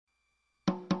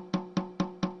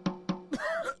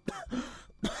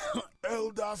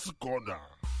Elders Corner.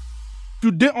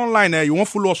 Today online, you want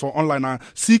follow us for online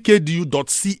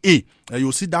ckdu.ca.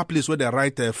 You'll see that place where they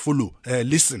write follow,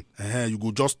 listen. You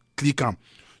go just click them.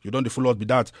 You don't follow us with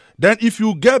that. Then if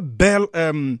you get bell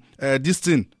this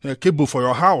thing cable for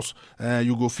your house,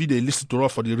 you go feed a listen to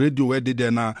us for the radio where they there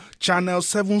now channel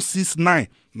 769.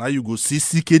 Now you go see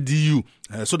CKDU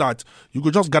so that you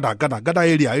go just gather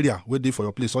area where they for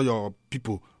your place. All your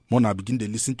people wanna begin to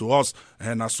listen to us,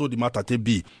 and so the matter they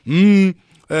be.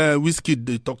 Whiskey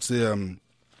they talk say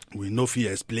we no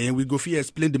fear explain. We go fear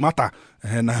explain the matter,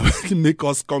 and make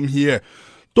us come here.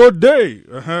 Today,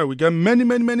 we get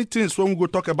many things when we go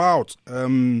talk about.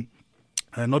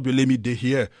 Not be let me day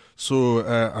here. So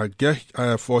I get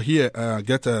for here. I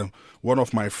get one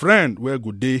of my friend where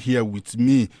go day here with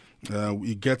me.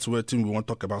 We get what thing we want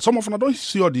to talk about. Some of them don't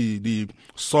see all the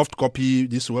soft copy.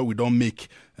 This is where we don't make.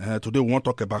 Today we want to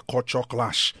talk about culture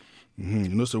clash. You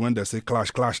know, so when they say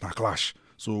clash, na clash.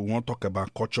 So we want to talk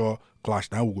about culture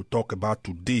clash. Now we will talk about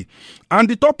today, and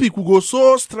the topic we go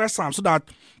so stress am so that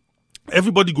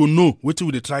everybody go know what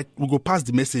we try. We go pass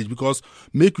the message because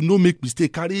make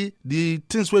mistake. Carry the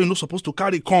things where you're not supposed to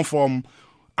carry come from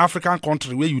African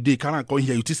country where you cannot come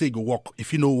here. You just say you go work.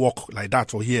 If you no work like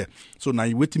that for here, so now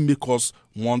you waiting make us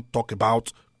want talk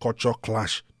about culture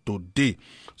clash today.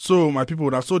 So my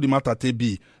people, that's so the matter to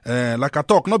be. Like I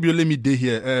talk, not be only me day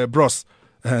here, bros.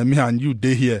 Me and you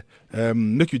day here.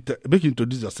 Make you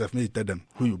introduce yourself. Make you tell them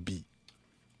who you be.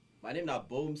 My name is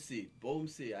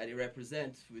Bomsi. I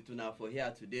represent with una for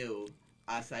here today.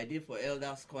 As I did for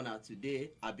Elders Corner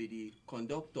today, I be the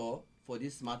conductor for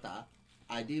this matter.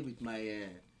 I did with my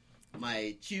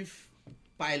my chief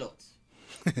pilot,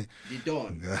 the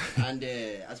Don. And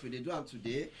as we do am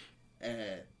today,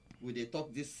 we dey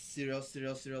talk this serious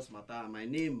matter. My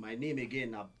name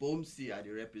again na Bomsi. I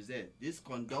dey represent this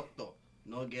conductor.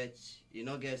 No get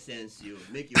sense, you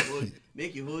make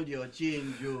you hold your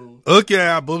change, you. Okay,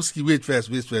 Bobski, wait first.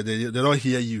 They don't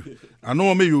hear you. I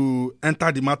know me you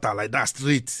enter the matter like that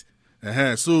straight.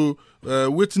 So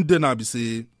waiting then I be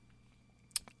say,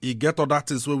 you get all that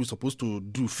things what we supposed to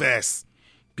do first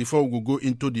before we go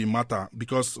into the matter,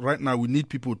 because right now we need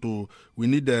people to,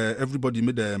 everybody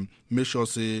make sure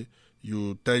say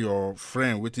you tell your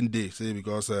friend waiting day say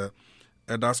because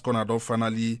Elders Corner don't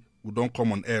finally. We don't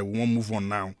come on air. We won't move on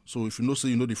now. So if you know, say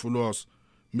you know they follow us,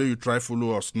 maybe you try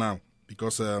follow us now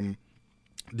because the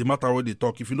matter where they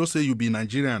talk. If you know, say you be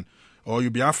Nigerian or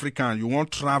you be African, you want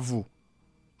travel,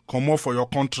 come off for your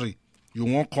country. You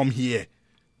won't come here.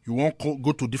 You won't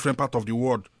go to different part of the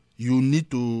world. You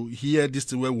need to hear this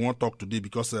thing where we want to talk today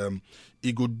because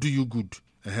it go do you good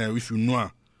if you know.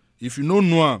 If you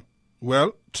know,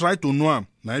 well, try to know.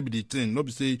 Now be the thing. Not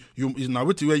be say you is now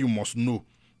where you must know.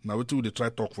 Now what will they try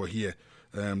talk for here?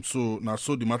 So now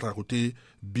so the matter could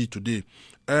be today.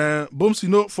 Bombs, you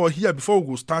know, for here before we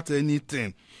go start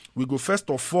anything, we go first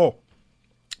of all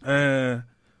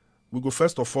we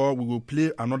go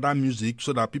play another music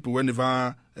so that people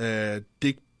whenever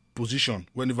take position,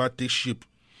 whenever take shape,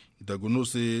 they go know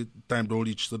say time don't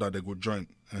reach so that they go join.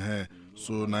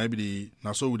 So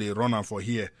now so they run out for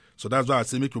here. So that's why I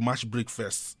say make you match break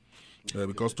first.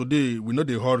 Because today we know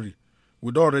they hurry.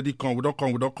 We don't already come. We don't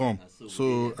come.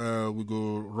 So we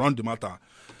go run the matter.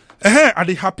 Are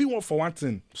they happy one for one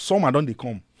thing? Some are don't they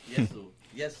come.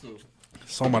 Yes, sir.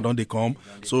 Some are don't they come.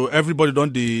 So everybody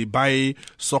don't they buy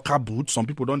soccer boots. Some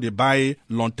people don't they buy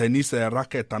lawn tennis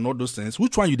racket and all those things.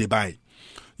 Which one you they buy?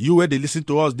 You where they listen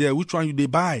to us there. Which one you they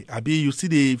buy? Abi you see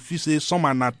the if you say some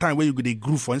are not time where you go they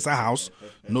groove for inside house.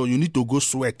 No, you need to go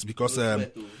sweat because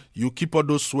you keep all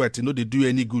those sweat, you know they do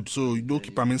any good. So you don't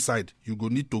keep them inside. You go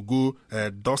need to go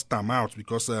dust them out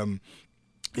because you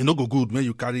know go good when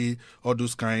you carry all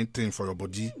those kind of things for your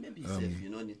body. Maybe you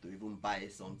don't need to even buy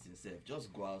something safe.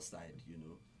 Just go outside,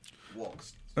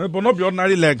 walks. But not be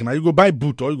ordinary leg now. You go buy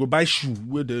boot or you go buy shoe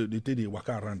where they take the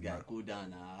waka around. Yeah, go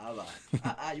down.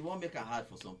 You won't make it hard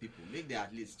for some people. Make them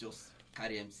at least just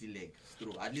carry MC leg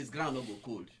through. At least ground not go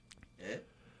cold.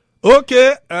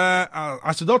 Okay,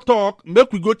 as you don't talk,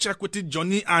 make we go check with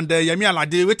Johnny and Yemi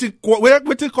Alade.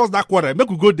 Waiting cause that quarrel. Make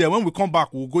we go there. When we come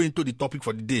back, we'll go into the topic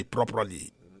for the day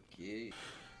properly. Okay.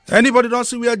 Anybody don't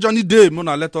see where Johnny Day?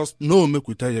 Mona, let us know. Make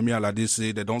we tell Yemi Alade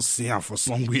say they don't see him for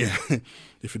somewhere.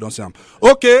 If you don't see him.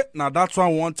 Okay, now that's why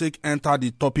we want to enter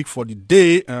the topic for the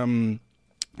day.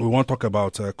 We want to talk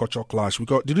about culture clash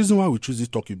because the reason why we choose this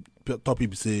topic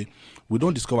is say we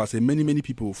don't discover say many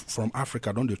people from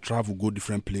Africa don't they travel go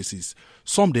different places.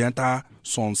 Some they enter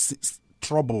some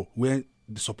trouble where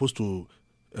they're supposed to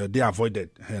they avoided,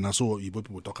 and so Igbo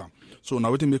people talk am. So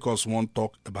now we make us want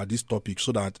talk about this topic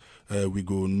so that we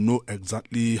go know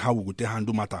exactly how we go take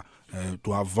handle matter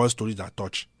to avoid stories that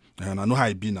touch. And I know how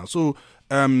it be now. So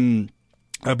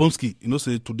Bomsky,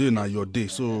 say today now your day.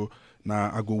 So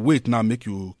now I go wait now, make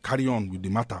you carry on with the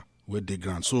matter with the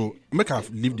grant. So make I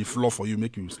leave the floor for you,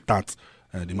 make you start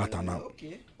the matter now.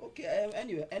 Okay.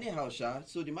 Anyway, anyhow, Sha.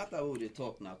 So the matter we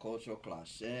talk now, culture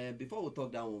clash. Before we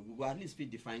talk that one, we will at least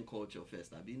define culture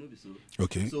first. I be no be so.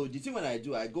 Okay. So the thing when I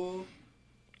do, I go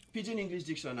Pidgin English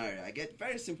Dictionary. I get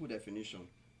very simple definition.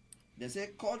 They say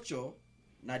culture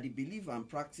now the belief and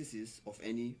practices of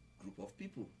any group of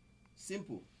people.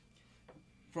 Simple.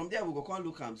 From there we go come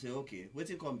look and say, okay,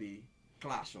 wetin can be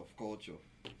clash of culture?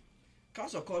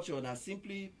 Clash of culture now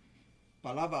simply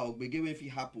palava or gbege wey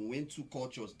fit happen when two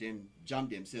cultures them jam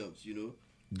themselves,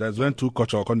 That's when two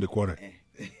cultures come the quarrel.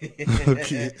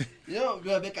 Okay.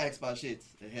 Make I expatiate.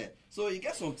 So you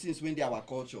get some things when they are our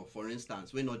culture, for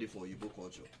instance, when not they for Igbo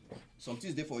culture. Some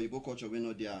things they for Igbo culture when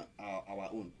not they are our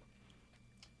own.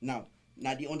 Now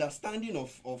the understanding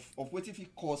of what if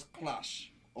it cause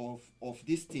clash of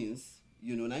these things,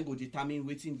 now go determine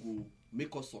wetin go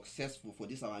make us successful for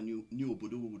this our new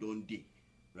obodo we don't do,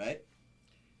 right?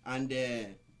 And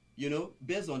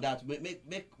based on that,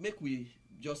 make we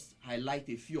just highlight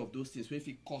a few of those things. If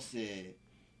it cause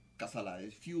kasala, a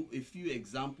few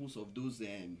examples of those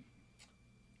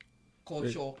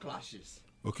cultural clashes.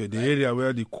 Okay, the area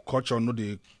where the culture no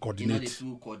they coordinate. The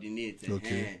two coordinate.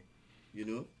 Okay.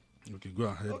 Okay, go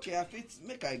ahead. Okay,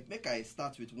 make I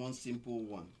start with one simple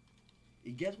one.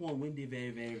 It gets one when they very,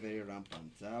 very, very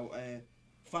rampant.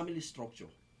 Family structure,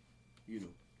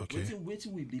 Okay.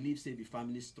 Waiting we believe say the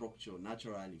family structure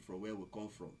naturally from where we come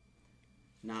from.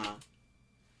 Now,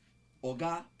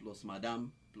 Oga plus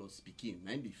Madam plus Pikin,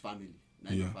 be family,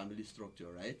 be family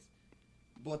structure, right?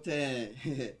 But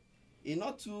it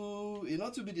not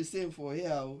to be the same for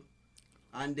here.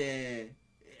 And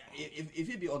if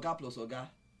it be Oga plus Oga,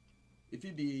 if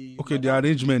it be okay, the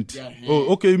arrangement.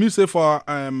 Okay, you mean say for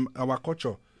our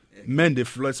culture, men they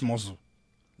flex muscle.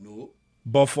 No.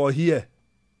 But for here.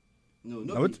 No.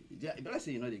 But I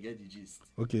say they get the gist.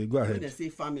 Okay, go ahead. When they say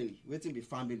family, waiting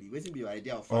be your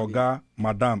idea of family. Oga,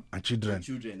 Madam, and children.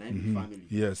 Be family.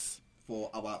 Yes. For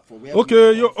where.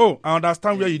 Okay, I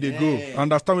understand where you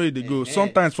they go.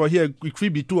 Sometimes for here, it will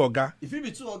be two Oga. If it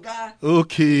be two Oga.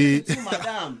 Okay. Two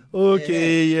Madam.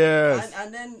 Okay, yes.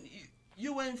 And then we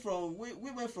went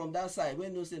from that side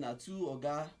when no say na two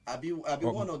Oga. I be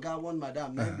one Oga, one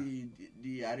Madam. Maybe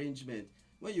the arrangement.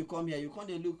 When you come here, you can't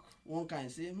look one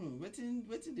kind say, waiting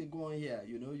they go on here,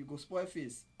 you go spoil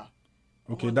face.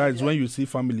 Okay, that is when you see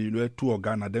family, you know, two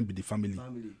organ and then be the family.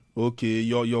 Okay,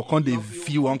 your can't they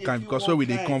feel one kind because where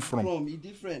they come from. It's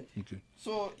different. Okay.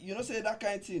 So say that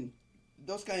kind of thing,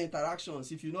 those kind of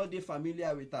interactions, if you're not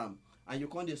familiar with them and you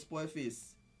can't they spoil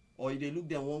face or they look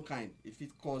them one kind, if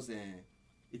it cause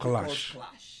clash.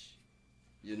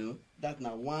 That's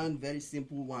now one very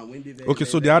simple one when they very, okay,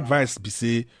 so the advice be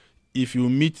say if you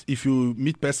meet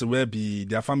person where be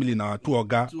their family now two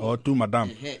Oga or two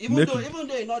Madam. Even though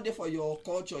you're not there for your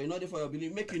culture, you're not there for your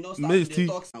belief, make you not start the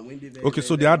talks and when they very, okay,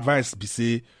 so the advice be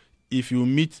say if you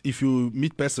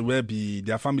meet person where be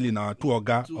their family now two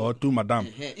Oga or two Madam.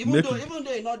 Even though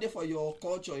you're not there for your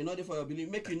culture, you're not there for your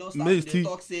belief, make you not start the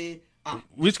talk say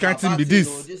which kind of thing be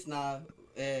this? This now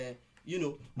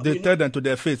they tell them to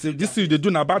their face. If this thing they do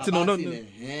now bad thing or not.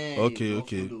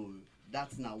 Okay.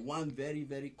 That's now one very,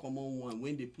 very common one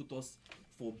when they put us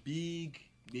for big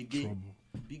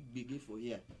for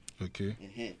here. Okay.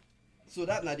 So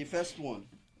that's now the first one.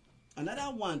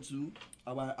 Another one too,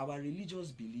 our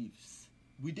religious beliefs.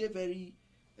 We they very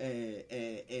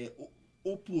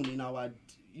open in our,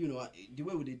 the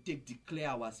way we declare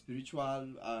our spiritual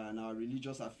and our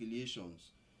religious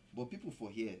affiliations. But people for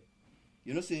here,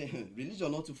 say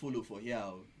religion not to follow for here,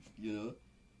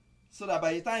 So that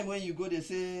by the time when you go, they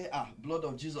say, blood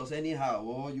of Jesus anyhow,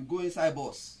 or you go inside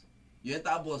bus. You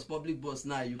enter bus, public bus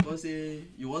now, you can't say,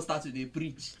 you won't start to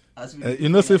preach.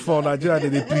 Say for Nigeria,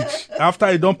 they preach. After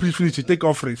you don't preach, you take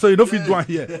offering. So you don't fit do one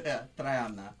here. Try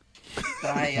them now.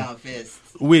 Try them first.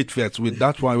 Wait.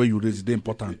 That one where you raise is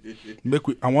important.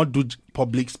 I want to do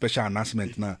public special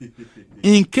announcement now.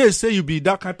 In case say you be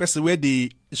that kind of person where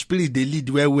the spirit they lead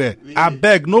where I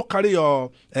beg no carry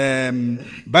your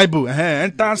Bible.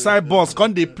 Enter inside bus,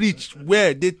 come they preach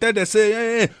where they tell they say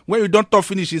hey, when you don't talk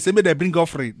finish, you say may they bring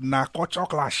offering. Now culture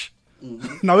clash.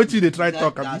 Now what you they try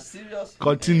talk about?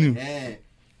 Continue.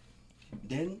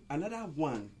 Then another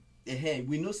one.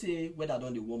 We know say whether I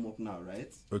don't warm up now,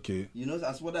 right? Okay.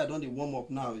 As whether I don't warm up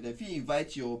now, if you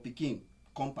invite your Pikin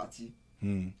come party,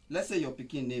 Let's say your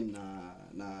pikin name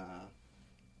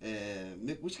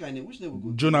which name we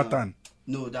go? Jonathan.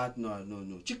 No,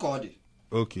 Chikodi.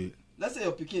 Okay. Let's say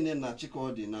your pikin name na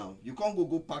Chikodi now. You can't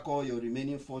go pack all your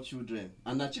remaining 4 children.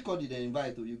 And na Chikodi they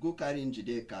invite you go carry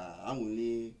Njideka,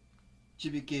 Amuli,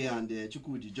 Chibike and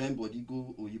Chukudi join body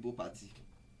go Oyibo party.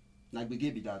 Na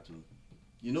gbege be that too.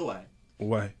 You know why?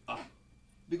 Why?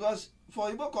 Because for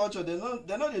Igbo culture, they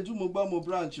do mobile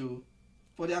branch.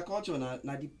 For their culture, na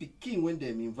the pikin when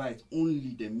them invite,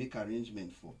 only they make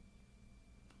arrangement for.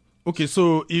 Okay,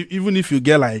 so even if you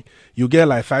get like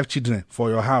 5 children for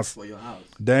your house,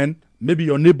 then maybe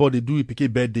your neighbor they do a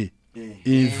pikin birthday,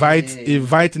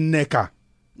 invite Neka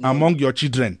among your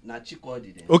children.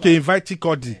 Okay, invite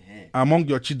Chikodi among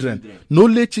your children. No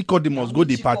let Chikodi must go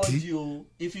the party.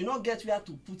 If you not get where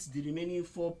to put the remaining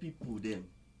 4 people, then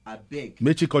I beg.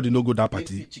 Make Chikodi no go that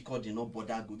party. Make Chikodi no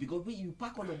bother go because when you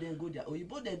pack all of them go there,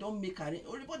 Oyibo they don't make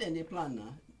Oyibo then they plan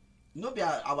now. No be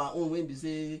our own when we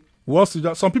say.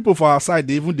 Some people for our side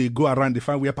they go around they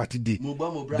find where party day. They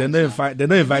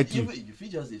don't invite you. You feel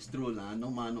just a stroll now, no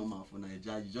man for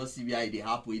Nigeria. You just see where they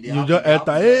happen. You just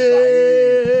enter,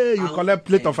 hey, you collect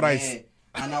plate of rice.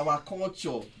 And our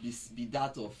culture be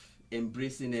that of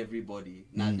embracing everybody.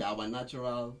 Now our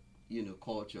natural,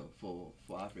 culture for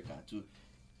Africa too.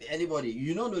 Anybody,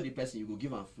 you don't know the person, you go give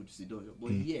them food, sit down.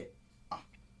 But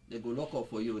they go lock up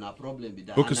for you, no problem with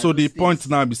that. Okay, so the point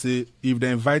now be say if they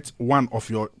invite one of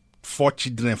your 4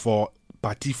 children for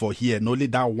party for here, not only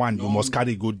that one you must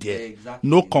carry go there. Exactly.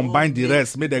 No combine the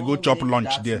rest, make they go chop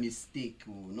lunch there. Mistake,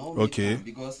 okay.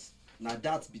 Because now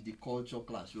that be the culture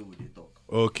clash where they talk.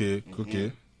 Okay,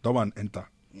 okay. That one enter.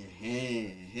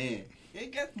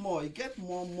 It get more,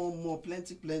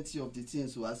 plenty of the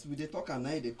things. So as we they talk and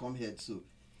now they come here, so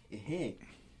it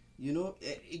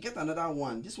get another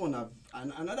one. This one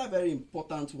another very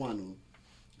important one.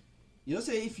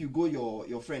 Say if you go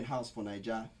your friend house for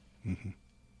Nigeria,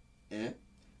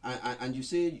 and you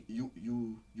say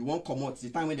you won't come out the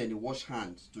time when they wash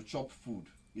hands to chop food.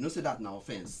 Say that now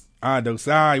offense. They'll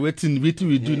say, waiting we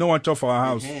do no one chop for our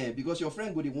house. Because your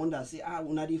friend go the one that say,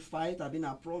 when they fight, have been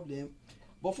a problem.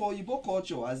 But for Igbo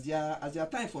culture, as their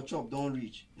time for chop don't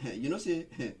reach, say,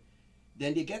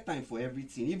 then they get time for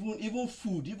everything, even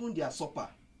food, even their supper,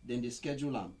 then they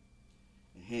schedule them.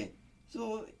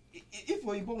 So if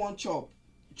Igbo want chop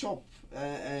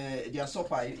their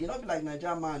supper, be like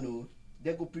Nigerian man,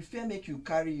 they go prefer make you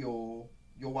carry your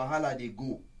wahala they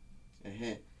go.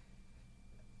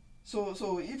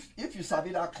 So if you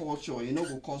sabi that culture,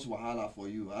 go cause wahala for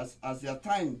you. As their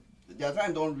time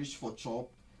don't reach for chop,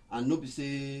 and no be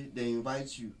say they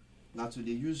invite you. Now to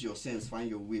they use your sense, find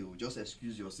your way, or just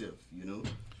excuse yourself,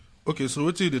 Okay, so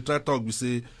what you they try talk we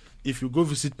say if you go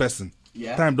visit person,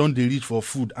 time don't they reach for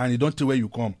food and you don't tell where you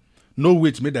come. No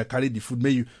wait, may they carry the food,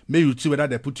 may you see whether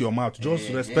they put your mouth. Just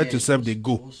respect yourself, they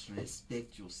go. Just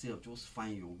respect yourself, just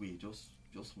find your way, just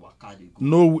waka they go.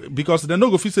 No, because they no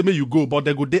go feel say may you go, but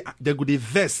they go they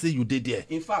vex say you did there.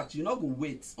 In fact, you not go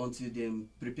wait until them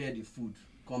prepare the food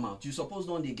come out. You suppose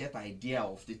don't they get idea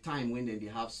of the time when they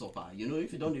have supper.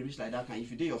 If you don't reach like that kind,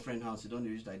 if you do your friend house, you don't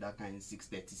reach like that kind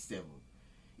 6:37.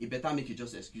 It better make you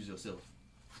just excuse yourself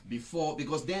before,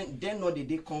 because then not the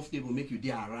day comfortable make you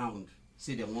there around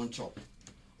say they want chop.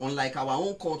 Unlike our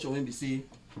own culture when we say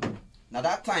now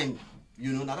that time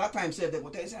say they go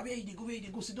tell you say hey they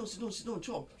go sit down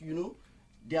chop.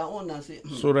 Their own and say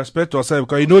so respect yourself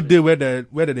because they where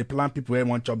they plan people where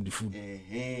want chop the food.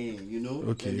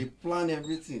 Okay. They plan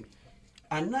everything.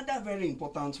 Another very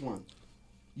important one.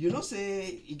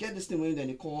 Say you get this thing when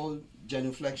they call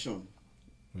genuflection.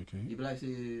 Okay. You be like say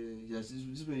yes,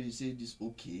 this way you say this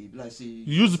okay. You be like say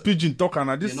you use pidgin talk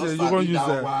and this you won't use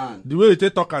the way you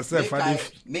take talk and self.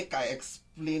 Make I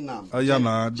explain them. I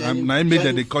made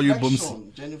that they call you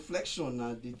Bomsi.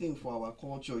 Genuflection, the thing for our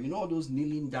culture. All those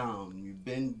kneeling down. You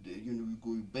bend. You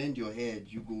bend your head.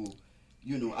 You go.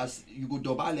 As you go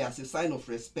dobale as a sign of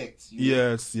respect.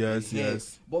 Yes.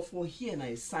 But for here,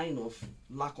 a sign of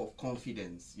lack of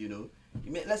confidence.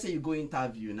 Let's say you go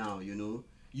interview now.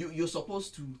 You're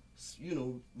supposed to,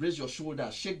 raise your shoulder,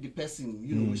 shake the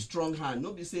person, with strong hand.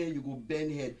 Nobody say you go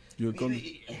bend head.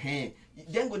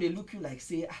 Then go they look you like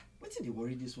say, what's they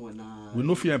worry this one? We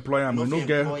no fear employer, we no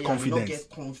get confidence. We no get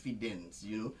confidence,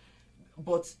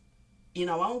 But in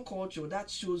our own culture, that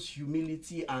shows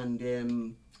humility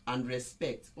and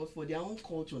respect. But for their own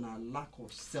culture, a lack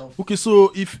of self. Okay,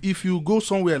 so if you go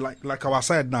somewhere like our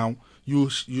side now, you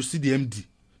see the MD.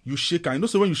 You shake and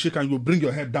so when you shake and you bring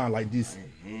your head down like this.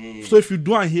 So if you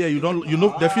do am here, you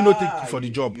definitely not take you for the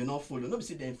job. You not follow. No be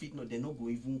say them fit no, they not go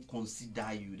even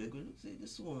consider you. They go say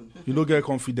this one. You don't get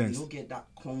confidence. You don't get that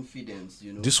confidence,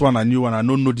 you know. This one I knew and I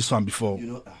don't know this one before.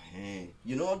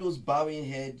 You know all those bowing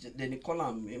heads. Then they call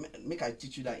them. Make I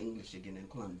teach you that English again. They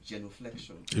call them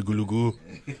genuflection. Egulugu.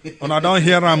 And I don't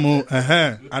hear them.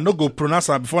 I no go pronounce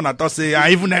am before. I thought say I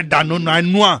even heard that. No,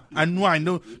 I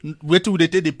know. Wait till they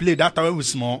take the play that time we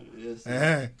small.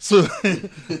 Yes. So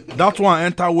that one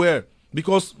enter where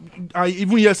because I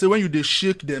even hear say when you they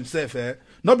shake themselves,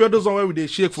 not be all those one where they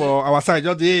shake for our side.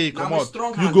 Just hey, come on,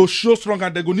 you go show strong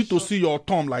and they go need to see your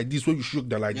thumb like this when you shoke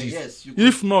them like this. Yes,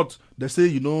 if not, they say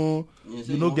you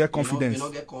don't get confidence. You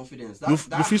don't get confidence. You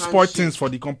feel spoil things for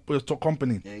the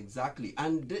company. Exactly,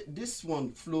 and this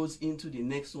one flows into the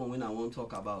next one when I want to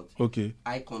talk about. Okay.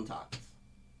 Eye contact.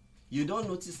 You don't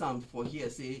notice them for here.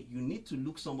 Say you need to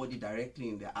look somebody directly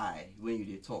in the eye when you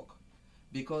they talk,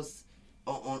 because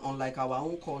on like our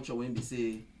own culture when we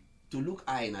say to look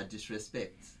eye in a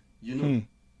disrespect, you know,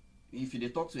 if you they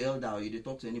talk to elder or you they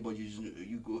talk to anybody,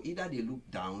 you go either they look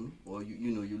down or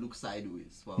you look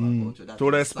sideways for our culture. That's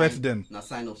to respect them. A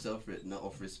sign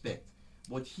of respect.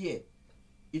 But here,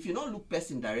 if you don't look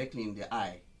person directly in the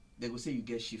eye, they will say you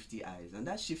get shifty eyes, and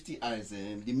that shifty eyes,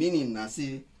 the meaning I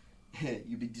say.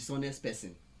 You be dishonest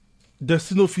person. They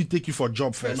still no fit take you for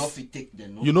job first. Not fit take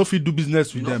them. You no fit do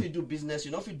business with them. You not fit do business.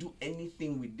 You not fit do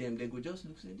anything with them. They go just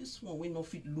look say this one. We not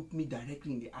fit look me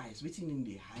directly in the eyes. Waiting in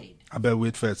the hide. I better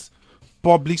wait first.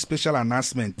 Public special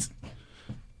announcement.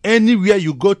 Anywhere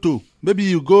you go to, maybe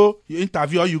you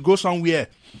interview or you go somewhere,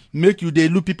 make you they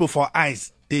look people for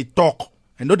eyes. They talk.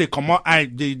 I know they come out eye.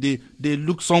 They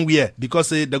look somewhere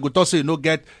because they go talk say no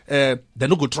get. They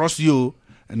no go trust you.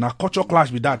 And a culture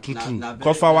clash with that, true.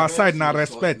 Because for our side, na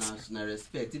respect. Na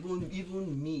respect.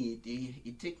 Even me,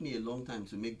 it take me a long time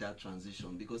to make that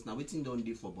transition because now waiting don't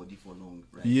do for body for long,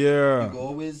 right? Yeah. You go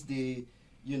always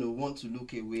want to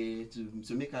look away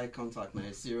to make eye contact. Na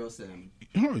a serious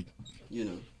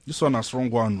This one a strong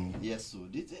one. Yes, so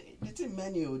the thing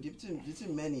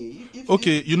many.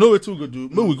 Okay, you know what we go do?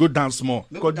 Maybe we go dance more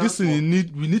because this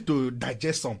thing we need to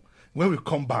digest some when we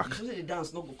come back. So the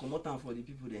dance not go come out for the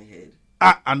people they head.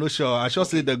 I'm not sure. I should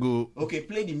say they go. Okay,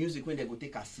 play the music when they go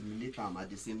take assimilate them at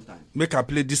the same time. Make I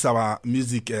play this our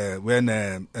music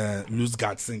when Loose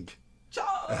Guard sing.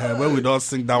 When we don't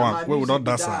sing that one, when we don't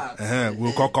dance,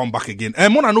 we'll come back again.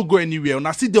 Mona no go anywhere. And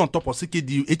I see there on top of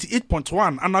CKDU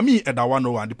 88.1, and I mean at that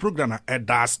 101. The program at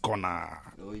Eda's Corner.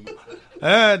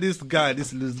 This guy,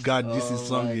 this Loose Guard, this is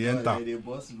song he enter.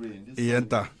 He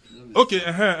enter. Okay,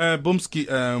 Boomski,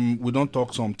 we don't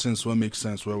talk some things where make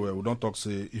sense where we don't talk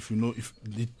say if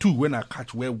the two when I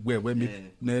catch where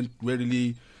make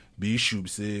really be issue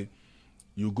say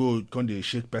you go come they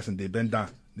shake person they bend down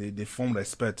they form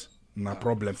respect na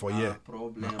problem for here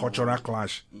na cultural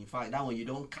clash. In fact that one you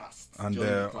don't cast and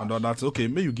that's okay.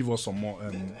 May you give us some more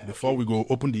before we go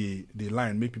open the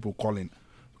line make people call in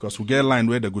because we get a line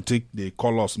where they go take they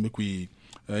call us make we.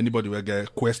 Anybody will get a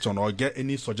question or get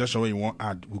any suggestion where you want to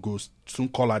add, we go soon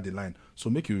call out the line. So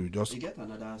make you just. You get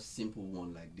another simple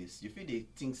one like this. You feel they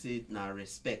think say now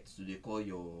respect, so they call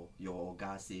your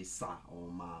guy say sir or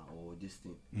ma or this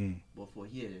thing. But for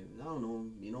here, I don't know,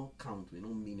 you don't count, we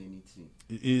don't mean anything.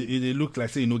 It look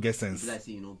like say you don't get sense. It like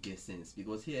say you don't get sense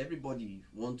because here everybody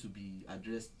want to be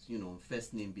addressed, on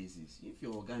first name basis. If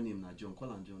your guy name na John, call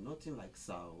him John. Nothing like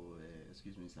sir or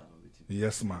excuse me sir.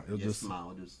 Yes ma. Yes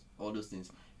ma. All those things.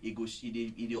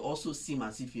 It also seem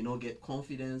as if you don't get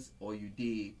confidence or you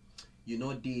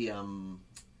not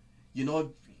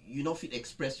fit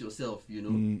express yourself, you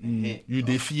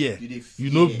fear.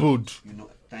 You know bold.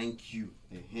 Thank you.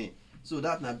 So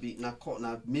that na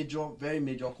major, very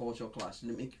major culture clash.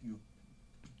 Let make you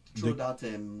throw that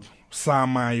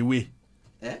Sama away.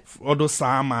 All those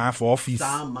Sama for office.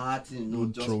 Sam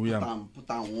Martin, just put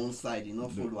on one side,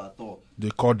 follow at all.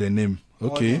 They call their name.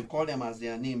 Okay. Call them as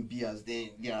their name, be as their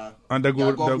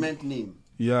government name.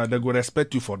 Yeah, they go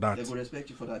respect you for that. They go respect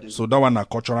you for that. So that one a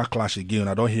cultural clash again.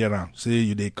 I don't hear them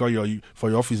say they call you for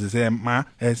your office. They say ma,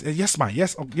 yes ma,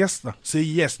 yes, yes. Say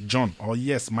yes John or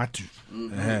yes Matthew.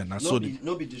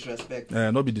 No be disrespect.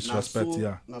 No be disrespect.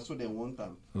 Yeah. Now so they want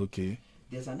them. Okay.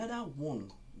 There's another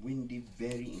one. When they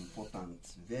very important,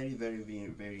 very, very, very,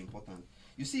 very important.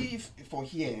 You see, if for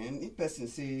here, and if person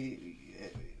say,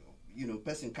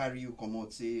 person carry you come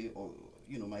out say, oh,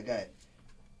 my guy,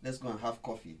 let's go and have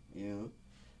coffee.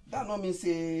 That not mean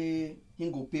say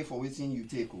he go pay for waiting you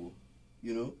take.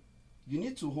 You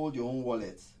need to hold your own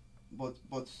wallet. But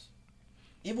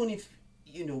even if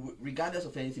regardless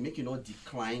of anything, make you not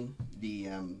decline the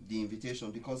invitation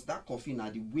because that coffee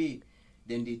now the way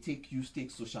then they take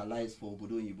socialize for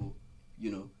Obodo Oyibo,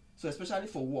 you know. So especially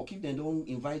for work, if they don't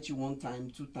invite you 1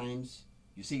 time, 2 times,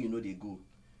 you say you know they go.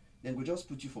 Then go just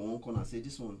put you for one corner and say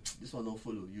this one don't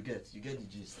follow. You get the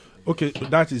gist. Okay,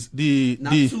 that is the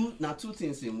two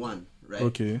things in one, right?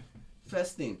 Okay.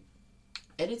 First thing,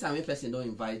 anytime a person don't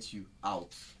invite you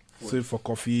out, say for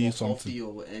coffee, something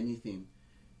or anything,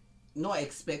 not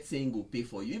expect saying go pay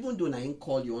for you. Even though na him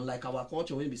call you, unlike our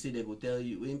culture when we say they go tell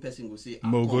you, when person go say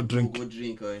go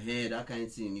drink or hey, that kind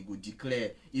of thing, he go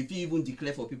declare. If he even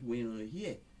declare for people when you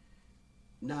here.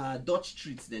 Nah, Dutch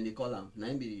treats then they call them.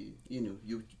 Now be, you know,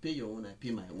 you pay your own, I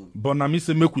pay my own. But now me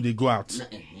say make we dey go out.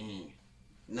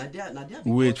 Now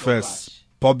wait first.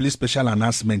 Public special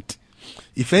announcement.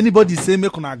 If anybody say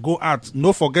make una go out,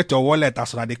 no forget your wallet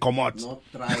as they come out. Not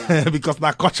try because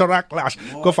na cultural clash.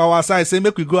 Because for our side, say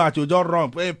make we go out, you just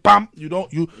run. Hey, pam,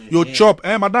 you chop.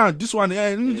 Hey, madam, this one,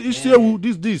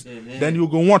 this. Then you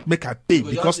go want make I pay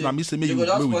because na me say make you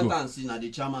go. You go just see na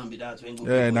the chairman be that when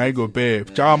go. Yeah, now you go pay.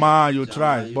 Chairman, you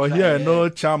try, but here no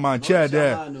chairman. Chair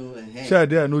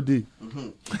there, no day.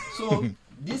 So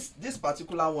this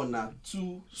particular one na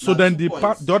two. So then the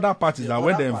other part is that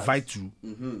when they invite you.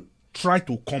 Try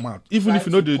to come out, even if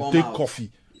you know they take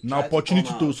coffee. Now opportunity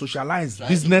to socialize,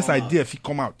 business idea if you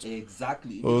come out.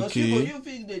 Exactly. Okay. Because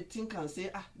you they think and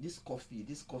say, this coffee,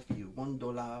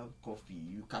 $1 coffee.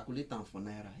 You calculate them for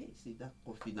naira. Hey, say that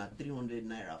coffee now 300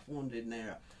 naira, 400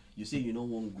 naira. You say you don't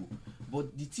want to go,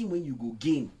 but the thing when you go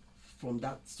gain from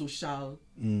that social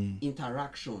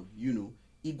interaction, you know,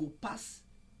 it go pass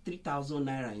 3,000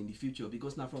 naira in the future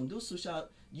because now from those social,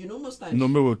 you know, most times. No,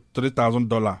 maybe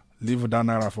 $3,000. Leave that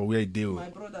naira for where it deal. My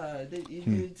brother, the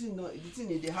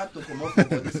thing they had to come up for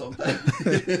body sometimes.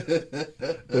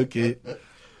 Okay.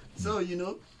 So you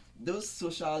know, those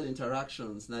social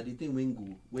interactions. Now the thing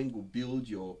when go build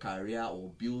your career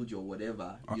or build your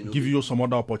whatever, you know, give you some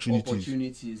other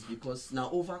opportunities. Because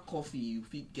now over coffee you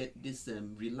get this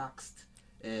relaxed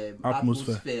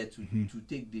atmosphere to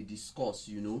take the discourse.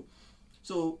 You know.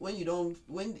 So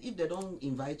if they don't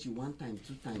invite you 1 time,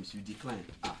 2 times, you decline.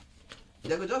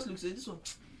 They go just look say this one.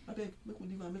 I beg, make we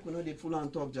leave and make we not dey follow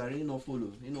and talk. Jare, he not follow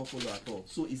at all.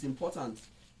 So it's important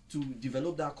to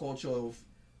develop that culture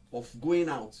of going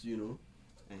out. You know.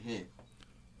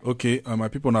 Okay, my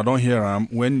people now don't hear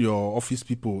when your office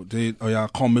people they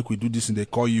come make we do this and they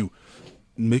call you,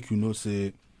 make you know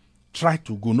say try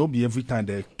to go. No be every time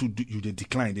they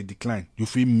decline. You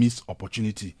feel miss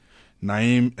opportunity.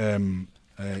 Naim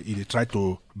he try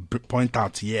to point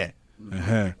out here.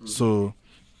 So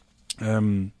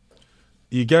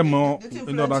you get more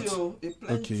you know that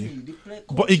okay.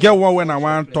 But you get one when I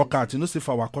want to talk out, you know, say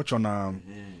for our culture now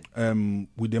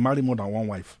we dey marry more than one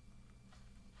wife.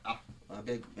 I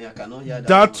beg, I cannot hear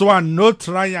that one no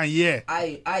try and hear.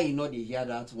 I know they hear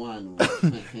that one.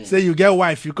 Say you get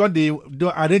wife, you can they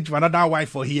arrange for another wife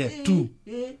for here too.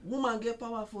 Woman get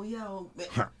power for here.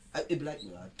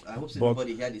 I hope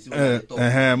somebody hear this.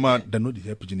 They know they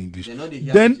hear pidgin English.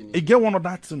 Then you get one of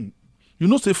that thing. You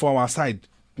know, say for our side,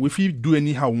 if you do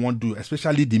anyhow we want to do,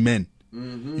 especially the men,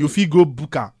 you feel go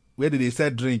booker where they say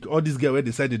drink, all these girls where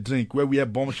they say they drink, where we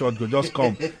have bomb shot go just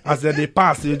come. As they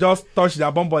pass, you just touch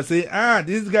their bomb and say,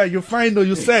 this guy you find or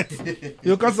you set.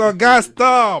 You cause your gas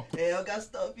stop.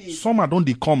 Stop it. Some don't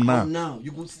they come now. Now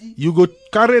you go see. You go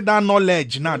carry that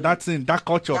knowledge now, that's in that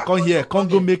culture. Come here, come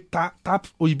go make tap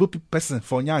Oyibo person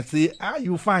for you and say,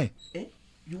 you fine.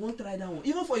 You won't try that one.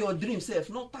 Even for your dream self,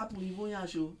 not tap Oyibo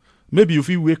show. Maybe if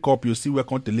you wake up, you see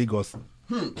welcome to Lagos.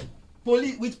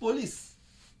 Police.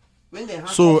 When they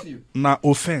so now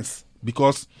offense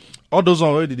because all those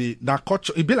already that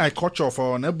culture it be like culture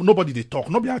for nobody they talk.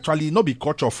 Not be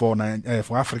culture for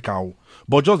Africa,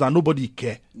 but just that nobody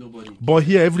care. Nobody. But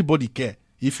here everybody care.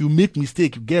 If you make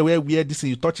mistake, you get where this and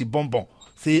you touch a bonbon.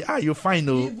 Say you fine.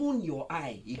 Even your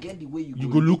eye, you get the way you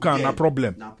go look at na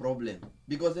problem. Na problem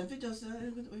because then just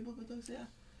say.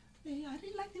 Hey, I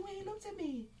didn't like the way he looked at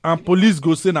me. And police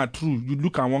go say na true. You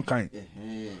look at one kind.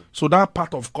 So that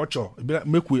part of culture,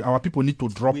 our people need to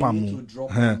drop them.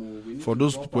 For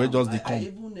those people, just they come.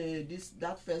 Even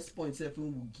that first point,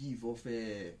 we give of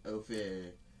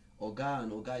Oga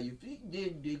and Oga. You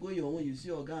they go your own. You see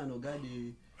Oga and Oga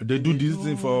they do this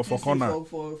thing for corner.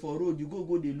 For road, you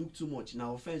go. They look too much.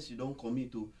 Now offense, you don't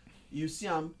commit to. You see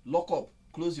them lock up.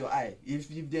 Close your eye. If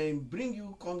they bring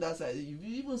you, come that side. If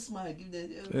you even smile, give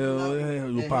them.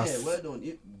 You pass. Well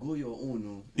done. Go your own.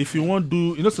 No. If you want to,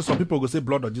 you know, so some people go say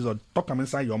blood of Jesus. Talk them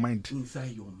inside your mind.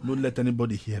 Inside your mind. Don't let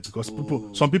anybody hear because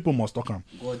some people must talk them.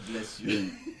 God bless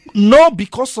you. No,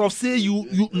 because of say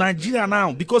you Nigeria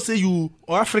now. Because say you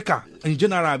or Africa in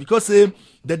general. Because say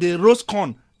that they roast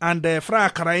corn and fry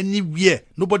akara anywhere.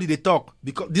 Nobody they talk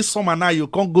because this summer now you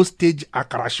can't go stage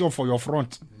akara show for your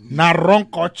front. Na wrong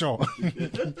culture.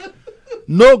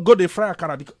 No go the fry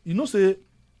akara because you know say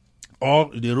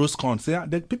or the roast corn. Say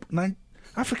the people now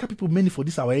Africa people many for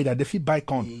this our area they fit buy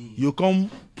corn. You come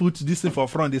put this thing for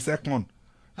front they say corn.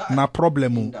 Na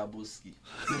problem.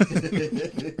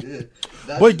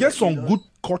 But get some good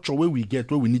culture where we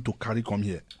need to carry come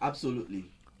here. Absolutely.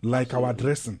 Like Absolutely. our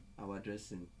dressing. Our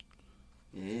dressing.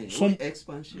 Yeah. Some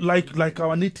expansion. Like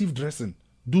our native dressing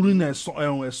during a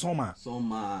summer.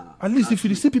 Summer. At least if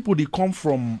you see people they come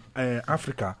from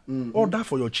Africa, order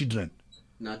for your children.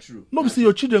 Not true. No, see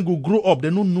your children go grow up.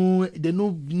 They don't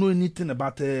know anything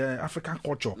about African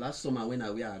culture. Last summer when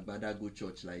I wear Agbada go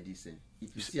church like this,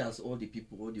 if you see as all the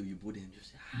people, all the Oyibo, then you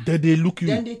say, then they look you.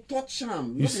 Then they touch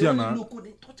them. You see, they look,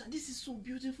 they touch them. This is so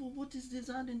beautiful. What is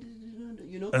this?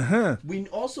 You know. We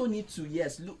also need to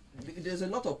look. There's a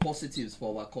lot of positives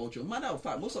for our culture. Matter of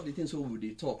fact, most of the things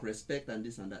we talk, respect and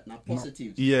this and that, now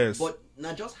positives. Yes. But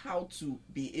now just how to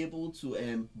be able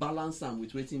to balance them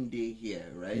with waiting day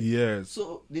here, right? Yes.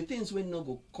 So the things will not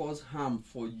go cause harm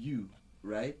for you,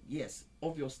 right? Yes,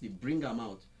 obviously bring them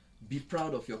out. Be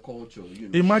proud of your culture. You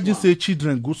know, imagine say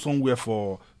children go somewhere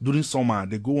for during summer.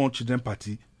 They go on children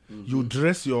party. You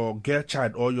dress your girl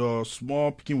child or your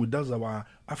small pikin with that's our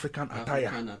African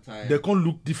attire. They can't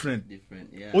look different.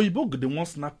 Yeah. Oyibo they want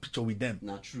snap picture with them.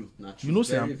 Not true. You know,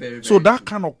 very, very, so very that true.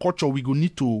 kind of culture we go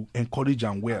need to encourage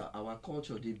and wear. Our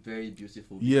culture is very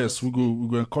beautiful. Yes, we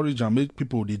go encourage and make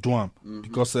people they do them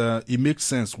because it makes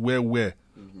sense where.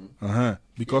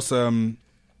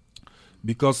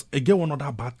 Because again one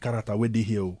other bad character where they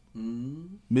here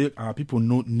make our people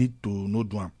need to know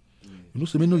do them. You know,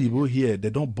 so many people here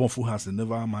they don't born full house, they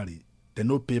never marry, they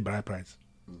no pay bride price.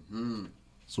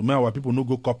 So many our people no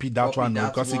go copy that one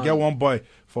because you get one boy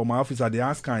for my office at the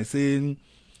ask and saying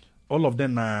all of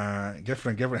them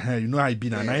girlfriend, you know how I be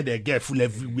now. Now they get full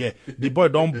everywhere. The boy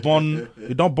don't born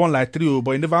like 3,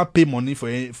 but he never pay money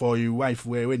for your wife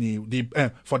when he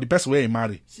for the person where he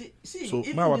marry. See, so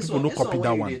our people no copy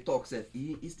that one. They talk self.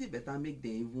 It's still better make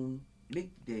them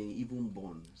even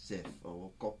born self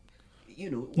or copy. You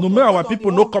know, no matter our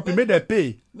people no copy, make them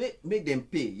pay. Make them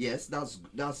pay. Yes,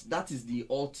 that is the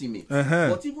ultimate.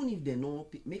 But even if they no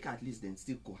pay, make at least them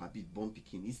still cohabit born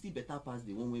picking. It's still better past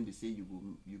the one when they say you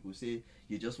go say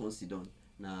you just want to sit down.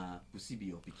 Nah, pussy be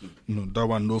your picking. No, that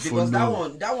one no follow.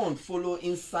 Because that one follow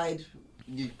inside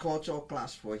the culture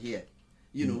clash for here.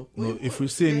 You know. No, if we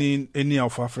see any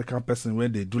of African person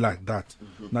when they do like that,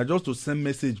 now just to send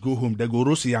message go home, they go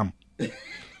roast yam.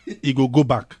 He go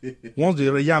back. Once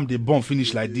the yam they bomb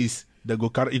finish like this, they go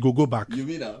carry. He go back. You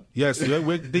mean that? Yes,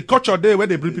 the culture there where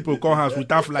they bring people come house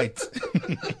without flight.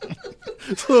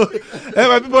 So,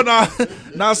 my people now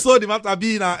so the matter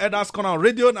be now Elders Corner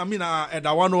Radio. I mean, at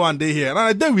 101 day here, and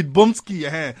I day with Bomsky.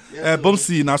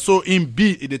 Bomsky now so in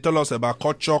B they tell us about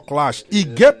culture clash. He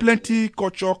get plenty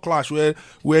culture clash where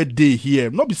they here.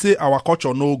 Not be say our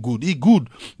culture no good. It good,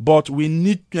 but we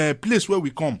need place where we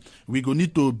come. We go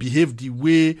need to behave the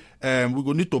way. We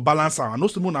go need to balance our. No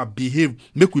someone behave.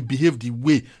 Make we behave the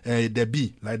way they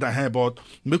be like that. But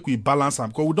make we balance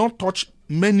them because we don't touch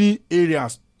many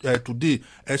areas. Today,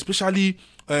 especially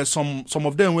some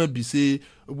of them will be say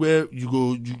where you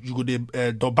go the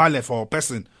dobale for a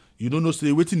person. You don't know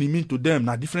say waiting it mean to them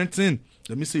na different thing.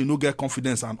 Let me say you no get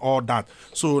confidence and all that.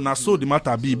 So now so the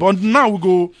matter be. But now we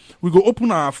go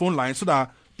open our phone line so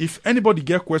that if anybody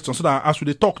get questions, so that as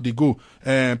we talk they go,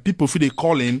 people feel they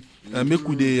call in, make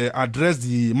we they address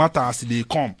the matter as they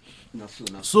come.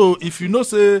 So if you know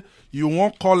say you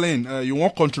want call in, you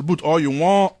want contribute or you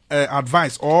want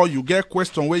advice or you get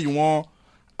question where you want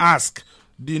ask,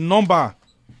 the number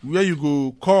where you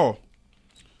go call.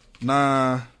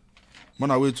 Now,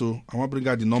 man, I wait to I want bring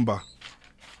out the number.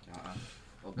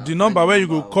 Okay. The number where you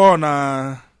go call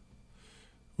now.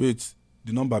 Wait,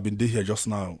 the number been there here just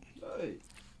now.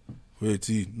 Wait,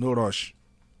 no rush.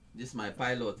 This is my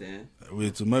pilot,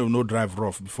 Wait, tomorrow no drive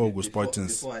rough before we go spoil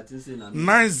things.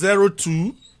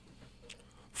 902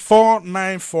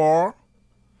 494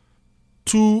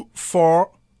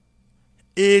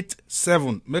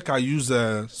 2487. Make I use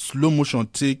slow motion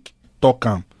take talk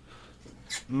am.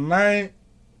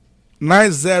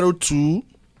 902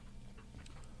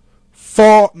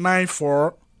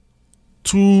 494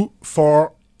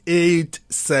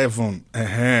 2487.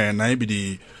 Now be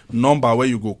the number where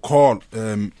you go call.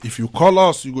 If you call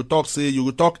us, you go talk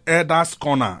Elders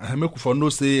Corner. Make for no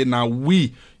say now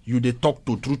we you they talk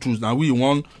to truth. Now we you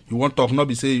want talk not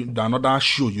be say another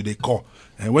show you they call.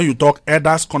 And when you talk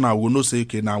Elders Corner, we no say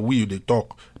okay now we you they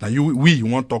talk. Now you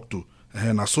want talk to.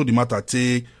 And so the matter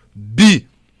take B.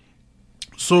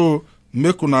 So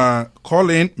make una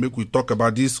call in, make we talk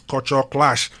about this culture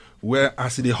clash where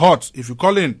as it is hot. If you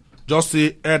call in, just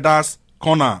say Elders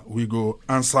Corner. We go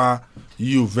answer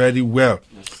you very well.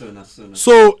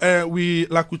 So we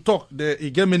like we talk. There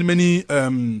you get many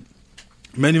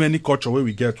culture where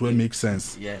we get where make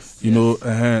sense. Yes. You know.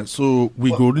 So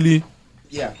we go really.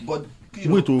 Yeah, but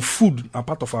wait to food a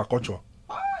part of our culture,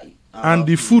 and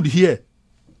the food here.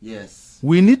 Yes.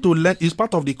 We need to learn. It's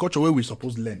part of the culture where we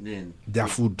supposed to learn their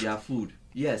food. Their food.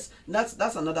 Yes,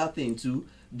 that's another thing too.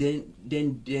 Then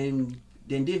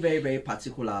they're very, very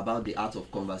particular about the art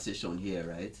of conversation here,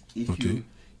 right?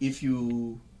 If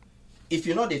you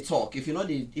not they talk, if you not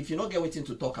get waiting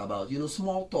to talk about,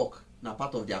 small talk now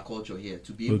part of their culture here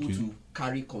to be able to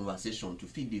carry conversation, to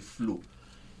feed the flow.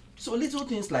 So little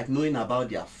things like knowing about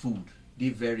their food,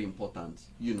 they're very important.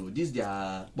 This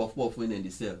their puff when they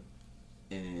sell.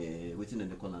 Waiting in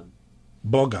the corner.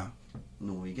 Burger.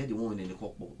 No, you get the one when they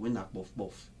call when that puff.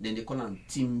 Then they call them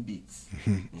team beats.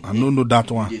 I don't know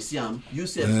that one. They see them. You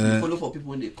say you follow for people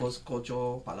when they cause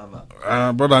culture palaver.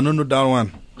 Brother, I don't know that one.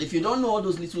 If you don't know all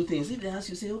those little things, if they ask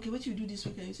you, say, okay, what you do this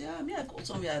weekend? You say, me, I go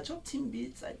somewhere, I chop team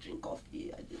beats, I drink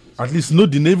coffee, I do this. At least know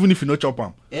the name, even if you not chop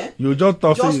them. You just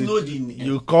talk. Just know the name.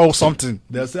 You call something.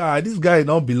 They'll say, this guy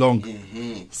don't belong.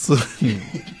 So.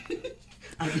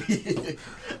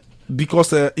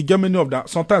 Because it get many of that.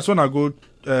 Sometimes when I go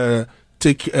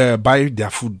buy their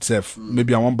food self,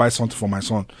 maybe I want to buy something for my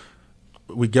son.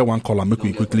 We get one caller, make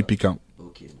we quickly pick up.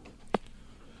 Okay.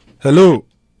 Hello.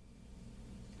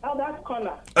 Elders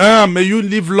Corner. May you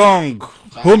live long.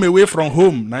 Home away from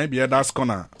home. Now be Elders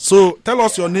Corner. So tell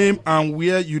us your name and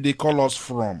where you they call us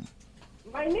from.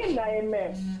 My name is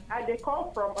Naime. I they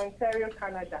call from Ontario,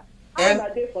 Canada. How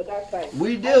are they for that side?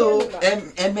 We do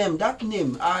that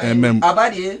name.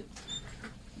 Abadi.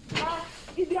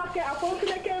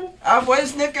 Avoid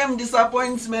snake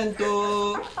disappointment.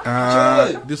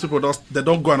 These people they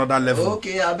don't go another level.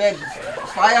 Okay, I beg.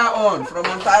 Fire on from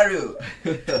Ontario.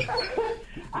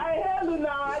 I hear you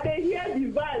now. I hear the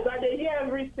vibes. I hear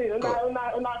everything.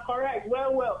 Una correct.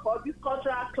 Well. For this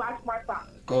cultural clash matter.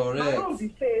 Correct. I don't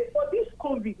be say for this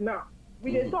COVID now.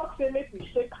 We dey talk say make we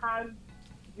shake hands.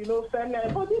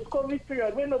 Fairness. For this COVID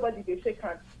period when nobody they shake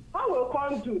hands, how will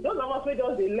come do? Those of us we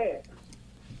just they learn.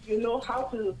 How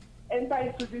to enter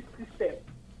into this system.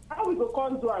 How we go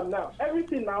come do them now?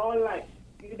 Everything now online.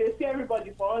 They see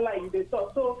everybody for online. They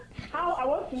talk. So how I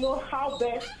want to know how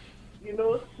best,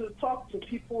 to talk to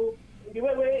people in the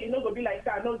way where go be like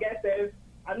I don't get them.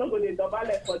 I don't go to double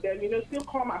it for them. Still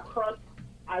come across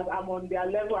as I'm on their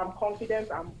level. I'm confident.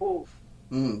 I'm bold.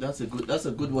 That's a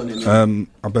good one.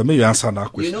 I bet me you answer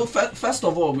that question. First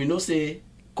of all, we know say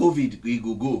COVID we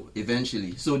go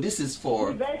eventually. So this is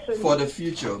for the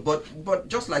future. But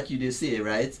just like you they say,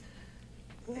 right?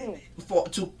 For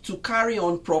to carry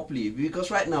on properly, because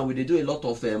right now they do a lot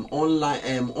of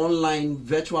online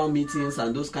virtual meetings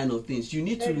and those kind of things. You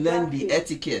need to learn the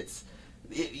etiquette.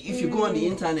 If you go on the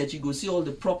internet, you go see all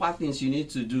the proper things you need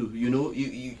to do.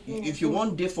 If you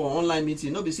want day for online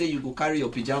meeting, nobody say you go carry your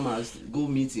pajamas, go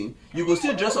meeting. You go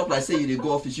still dress up like say you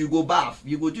go office. You go bath.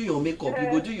 You go do your makeup. You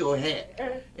go do your hair.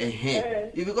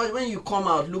 Because when you come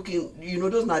out looking,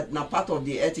 those not part of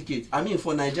the etiquette. I mean,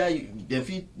 for Nigeria,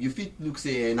 you fit look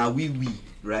say na we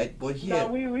right, but here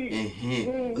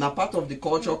na part of the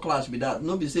cultural clash with that.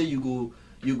 Nobody say you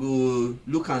go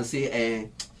look and say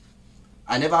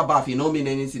I never bath, it don't mean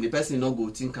anything. The person not go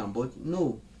think but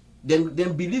no. Then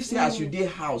believe say as you dey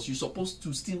house, you're supposed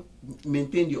to still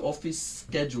maintain the office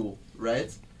schedule, right?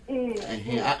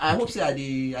 I hope say I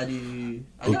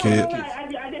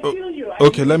feel you.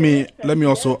 Okay, let me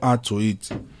also add to it.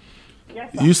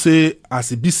 Yes, you say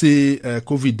as it be say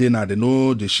COVID day now, they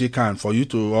know the shake hand for you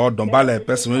to or don't buy like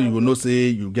person when you will know say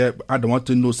you get. I don't want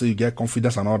to know say you get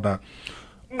confidence and all that.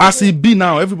 As it be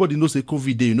now, everybody knows say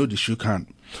COVID day, the shake hand.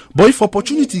 But if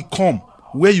opportunity come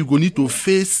where you go need to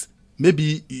face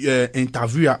maybe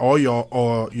interviewer or your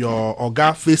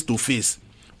oga face to face,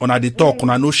 on a the talk, on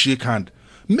a no shake hand,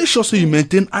 make sure so you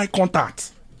maintain eye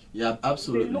contact. Yeah,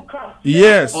 absolutely.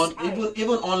 Yes.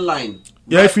 Even online.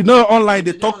 Yeah, right? If you know online,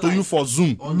 they talk to you for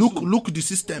Zoom. Look the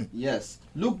system. Yes.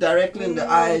 Look directly in the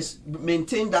eyes.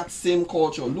 Maintain that same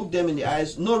culture. Look them in the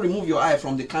eyes. No, remove your eye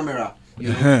from the camera.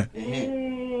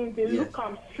 They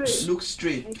look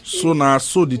straight. So now,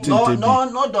 so the thing. No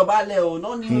double,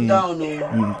 no kneel down,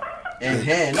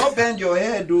 no bend your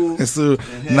head, though. So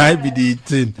now be the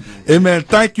thing. Amen.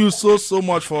 Thank you so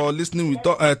much for listening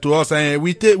to us, and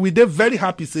we did very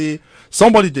happy say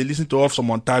somebody they listen to us from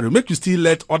Ontario. Make you still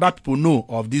let other people know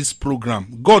of this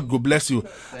program. God go bless you.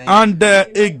 And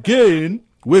again,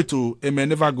 wait to amen.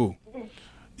 Never go.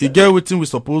 you get wetin we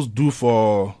suppose do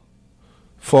for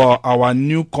our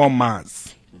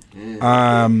newcomers.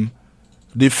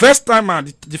 The first time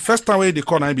when they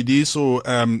call na be this, so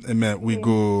we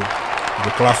go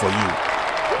clap for you.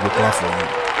 We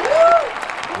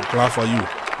clap for you.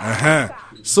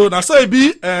 So that's how it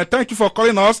be. Thank you for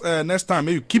calling us. Next time,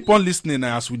 maybe keep on listening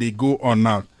as we they go on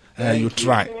now. You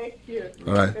try. Thank you.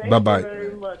 All right. Thank Bye-bye. you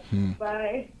very much.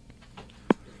 Bye.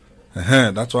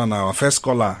 That's one our first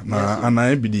caller. Now, and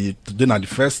I be the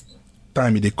first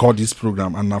time they call this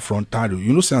program, and now from Ontario.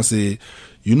 You know, say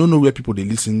you don't know where people they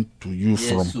listen to you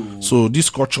from. So this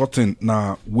culture thing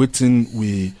now, waiting,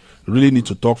 we really need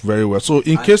to talk very well. So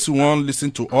in case you want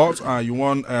listen to us, you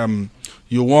want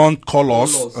call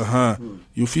us,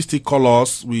 you fit still call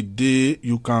us.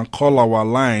 You can call our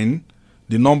line.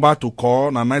 The number to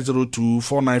call na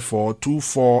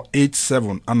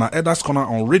 902-494-2487. And na Eda's Corner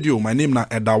on radio. My name na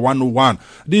Eda 101.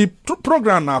 The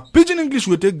program na Pidgin English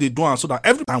will take the doing so that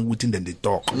every time within them they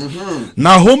talk.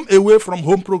 Now home away from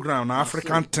home program na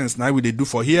African things now we they do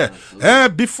for here.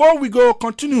 Before we go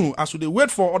continue as we they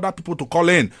wait for other people to call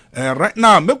in. Right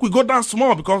now make we go down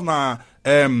small because now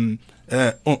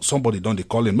somebody don't they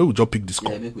call in. Maybe we just pick this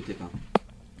call. Yeah, make we take them.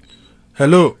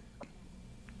 Hello.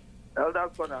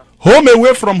 Elders Corner. Home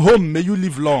away from home, may you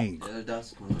live long.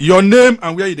 Elders Corner. Your name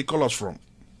and where you they call us from?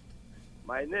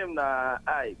 My name na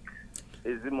Ike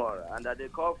Ezimora, and they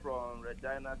call from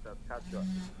Regina, Saskatchewan.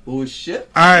 Oh shit.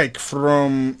 Ike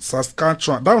from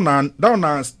Saskatchewan.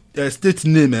 Down state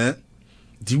name,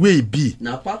 the way it be.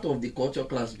 Now part of the culture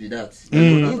class be that.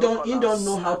 He don't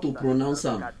know how to pronounce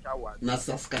them. Na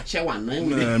Saskatchewan.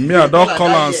 Me I don't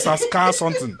call on Saska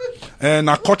something. And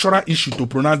a cultural issue to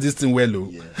pronounce this thing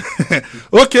well. Yeah.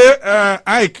 Okay,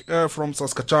 Ike from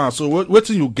Saskatchewan. So what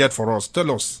do you get for us?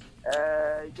 Tell us.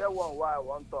 Get one why I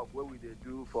want to talk what we they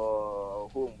do for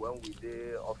home when we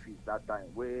dey office that time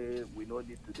where we no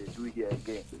need to do here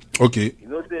again. Okay. You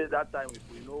know say that time if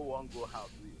we no one go house,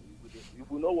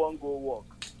 if we no one go work,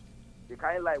 the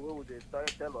kind like where we dey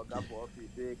tell Oga for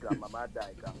office say grandmama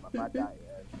die.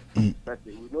 First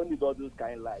we don't need all those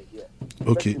kind like here.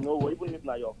 Okay. You know even if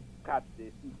now your cat they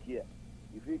sit here,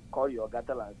 if you call your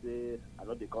gatel and say I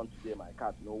know they come today, my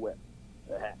cat nowhere.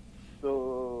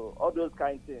 So all those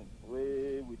kind of things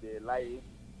where we they lie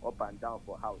up and down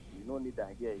for house, you don't need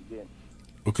that here again.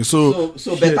 Okay, so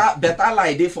better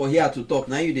lie day for here to talk.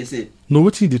 Now you they say no,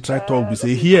 what thing they try talk we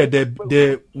say here they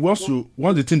once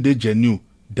the thing they genuine,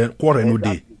 then quarrel no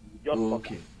day.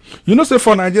 Okay. You know say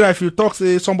for Nigeria if you talk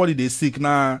say somebody they sick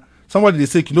now, somebody they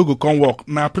sick you no go come work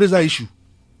now pressure issue.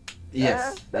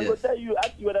 Yes. They go tell you,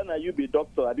 ask you whether now you be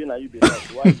doctor, I mean now you be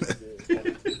nurse. Why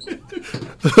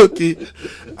Okay,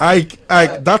 Ike,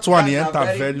 that one he enter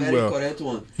very very well. Correct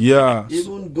one. Yeah.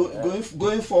 Even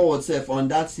going forward, Seth, on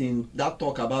that thing, that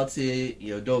talk about say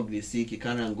your dog is sick, you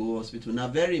can't go hospital. Now,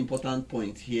 very important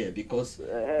point here because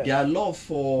their love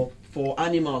for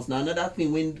animals. Now, another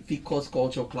thing when we cause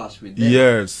culture clash with them.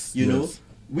 Yes. You know,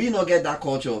 we not get that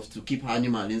culture of to keep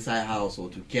animal inside house or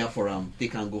to care for them. They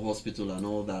can go hospital and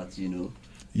all that. You know.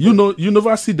 You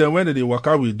never see them when they walk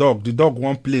out with dog. The dog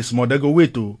one place more, they go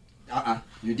wait to.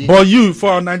 You did. But you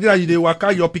for Nigeria, you they walk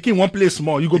out, you're picking one place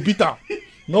more. You go beat her.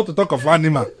 Not to talk of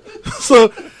animal.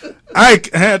 So, Ike,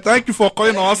 thank you for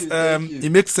calling us. It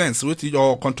makes sense with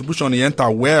your contribution. You enter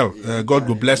well. God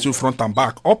will bless you front and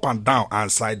back, up and down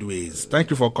and sideways. Thank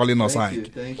you for calling us,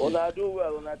 Ike. Thank you. Una do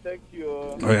well, una thank you.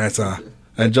 Oh yes, sir.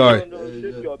 Enjoy.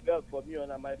 Take your belt for me,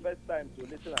 on my first time to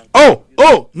listen. And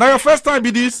Oh! Now your first time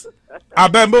be this. I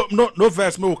bet no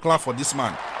verse. Me will clap for this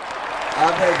man.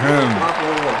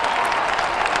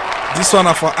 This one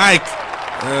are for Ike.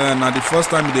 Now the first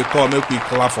time they call, make we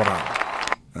clap for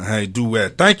him. Do well.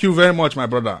 Thank you very much, my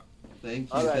brother. Thank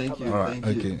you. All right, Thank you. All right,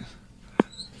 Thank okay. you.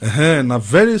 Now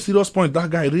very serious point that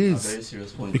guy A raised. very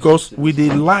serious point. Because we they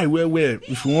lie where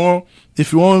if you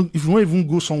want even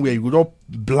go somewhere, you go just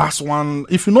blast one.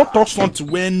 If you not talk something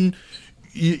when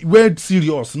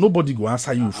serious, nobody go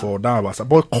answer you for that.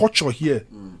 But culture here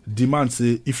demands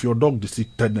say if your dog is sick,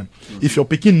 tell them. If your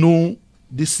pikin know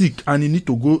they sick and you need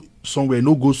to go somewhere,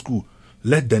 no go school,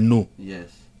 let them know. Yes.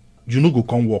 You no go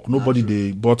come work. Nobody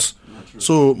they but True.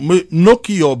 so no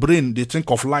key your brain. They think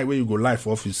of lie where you go lie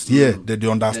for office. Yeah, they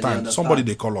understand. Somebody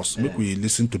they call us. Make we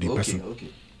listen to the person. Okay.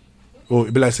 Oh,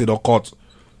 it be like say the court.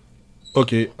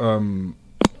 Okay.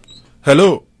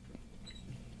 Hello.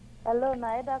 Hello,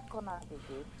 Naida Corner.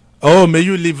 Oh, may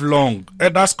you live long.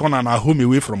 That's corner na home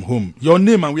away from home. Your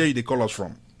name and where you they call us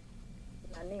from?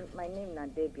 My name is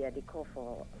Debbie. I call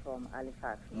from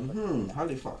Halifax.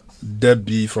 Halifax.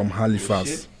 Debbie from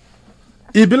Halifax.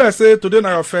 It be like say today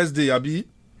na your first day, Abi.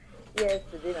 Yes,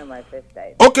 today is my first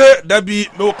time. Okay, Debbie,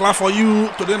 no clap for you.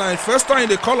 Today night, first time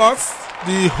they call us.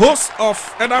 The host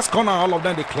of Elders Corner, all of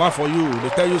them, they clap for you. They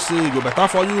tell you, say, go better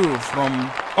for you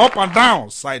from up and down,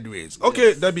 sideways.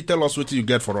 Okay, Debbie, tell us what you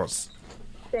get for us.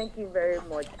 Thank you very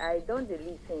much. I don't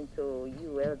listen to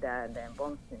you, Elder, and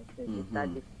Bonson since you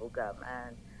start this program.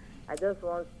 And I just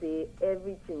want to say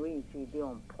everything we see they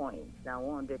on point, now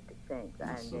 100%.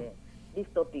 And this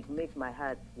topic makes my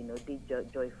heart, be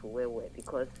joyful, well,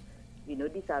 because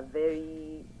these are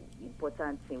very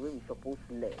important things we're supposed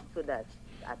to learn so that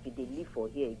as they live for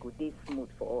here, it go day smooth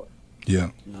for us. Yeah.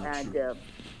 And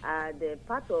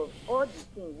part of all the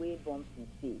things we Bumpy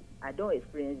say, I don't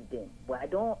experience them, but I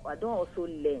don't also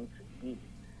learn today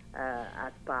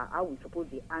as per how we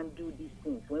supposed to undo these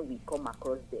things when we come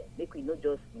across them. Make we not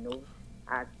just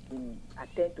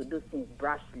attend to those things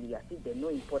brashly as if they're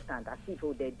not important, as if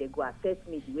they go assess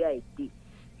me the way I did.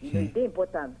 It's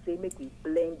important to say make we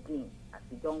blend in as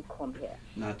we don't come here.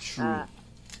 Not true.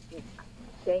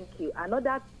 Thank you.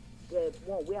 Another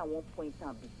one where I want to point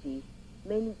out is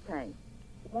many times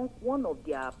one of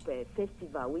their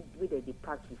festival where they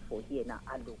practice for here now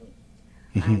Halloween.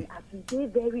 And as we say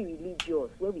very religious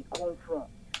where we come from,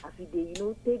 as we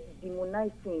take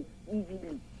demonize things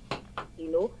easily,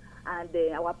 and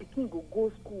our Peking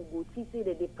go school, go see say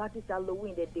that they practice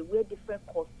Halloween, that they wear different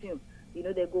costumes. They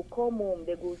go come home,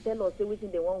 they go tell us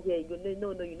everything they want here. You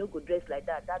no, go dress like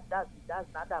that. That's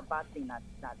not a bad thing.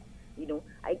 That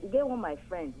I get one of my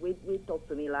friends we talked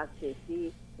to me last year.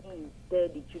 Say he tell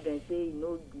the children say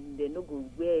they no go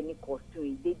wear any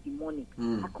costume. They demonic.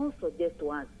 I can't suggest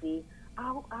to her say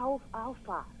how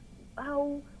far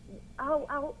how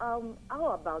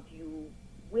about you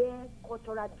wear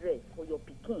cultural dress for your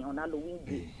Peking on Halloween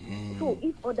day. So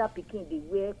if other Peking they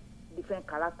wear different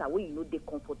character where they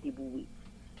comfortable with,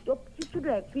 your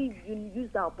children feel you use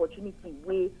that opportunity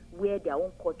wear their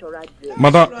own cultural dress.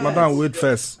 Madam, wait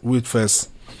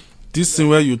first. This thing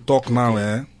where you talk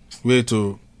now, wait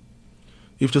to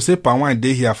if to say Pawai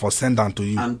day here for send down to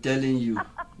you. I'm telling you,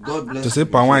 God bless. To say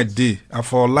Pawai day, I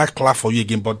for like clap for you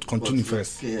again, but continue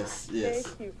first. Yes.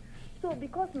 Thank you. So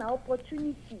because now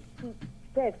opportunity to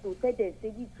tell them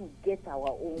say we to get our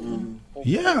own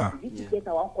Yeah. We to get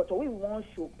our own culture we want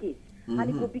showcase. And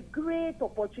it will be great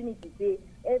opportunity say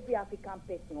every African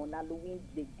person on Halloween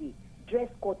day dress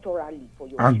culturally for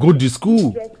your and go to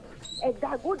school.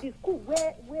 Go to school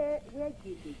where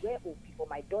OP for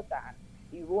my daughter and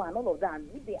Hero and all of that. And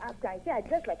if they ask her, I say I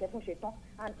dress like Efun Shetan.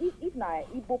 And if na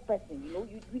Igbo person,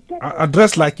 we get I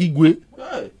dress like Igwe.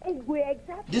 Hey. Igwe,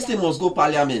 exactly. This thing must go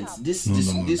parliament. This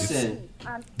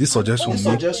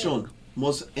suggestion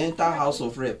must enter House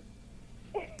of Rep.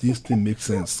 This thing makes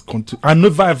sense. I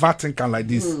never ever think like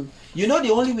this. The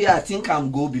only way I think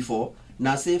I'm go before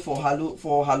now say for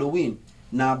Halloween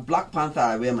now Black Panther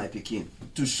I wear my Peking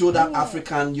to show that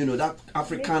African that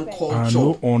African culture. I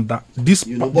know on that this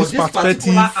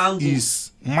perspective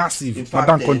is massive. In fact,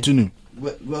 Madam, continue.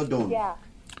 Well done. Yeah.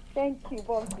 Thank you,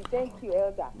 Bumpy. Thank you,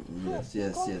 Elder.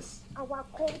 Yes. Our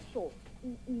culture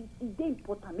is very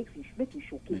important. Make we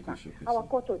showcase. Our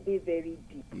culture is very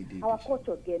deep. Our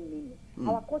culture get meaning.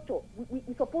 Our culture, we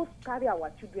supposed to carry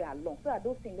our children along so that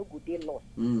those things no go they lost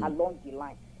along the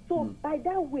line. So by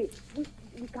that way,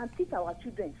 we can teach our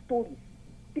children stories.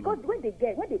 Because when they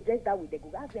dress that way, they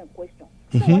go ask them questions.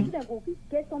 So our children go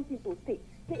get something to say.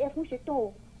 Say Efun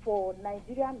Shetan for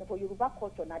Nigerian, for Yoruba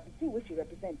culture, now the thing we should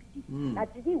represent this. Now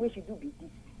the thing we should do be this.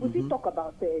 We talk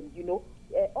about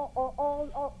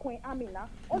all Queen Amina,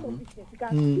 all of these things.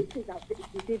 Because these things are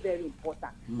very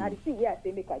important. Now the thing where I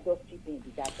say make I just chip in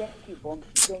with that. Thank you, Bumpy.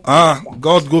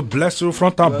 God go bless you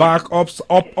front and back,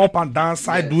 up and down,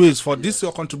 sideways. For this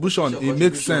your contribution, it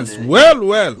makes sense.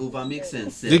 Well. Over makes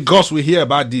sense. The gods will hear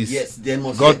about this. Yes, they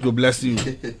must. God will bless you.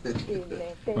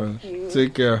 Amen. Thank you.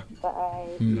 Take care. Bye.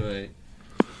 Right.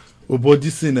 But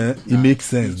this thing, it makes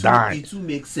sense. It too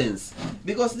makes sense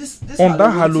because this on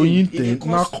that Halloween thing.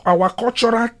 Now our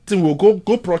cultural thing will go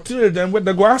portray them when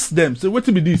they go ask them. Say, what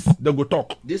be this? They go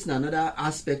talk. This is another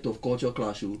aspect of culture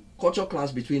clash. Culture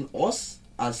clash between us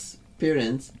as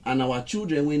parents and our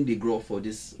children when they grow up for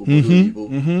this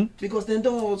because then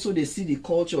don't also they see the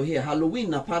culture here.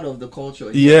 Halloween are part of the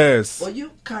culture here. Yes. But you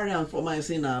carry on from my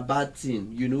saying a bad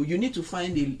thing. You need to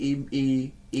find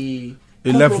a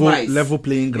level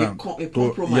playing ground a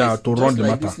compromise to run the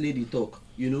like matter. This lady talk.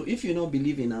 If you don't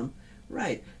believe in them,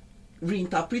 right?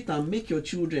 Reinterpret and make your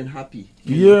children happy.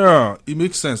 Yeah, it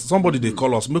makes sense. Somebody they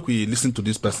call us. Make we listen to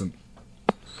this person.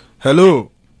 Hello.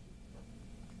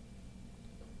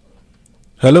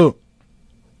 It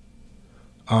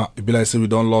be like say we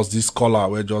don't lost this caller.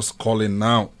 We're just calling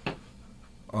now.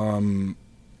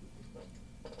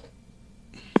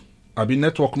 I be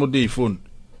network no day phone.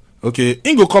 Okay,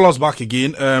 Ingo call us back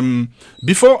again.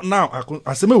 Before now,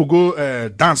 I say we go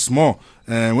dance more.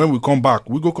 When we come back,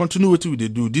 we go continue what we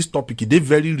do. This topic they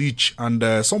very rich,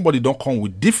 and somebody don't come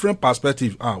with different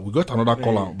perspective. We got another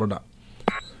caller, brother.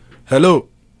 Hello.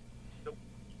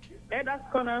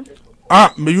 That's Connor.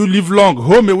 May you live long.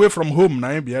 Home away from home.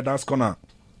 Now be that's Connor.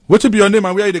 What will be your name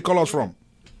and where you they call us from?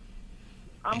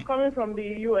 I'm coming from the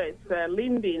U.S.,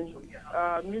 Linden,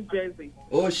 New Jersey.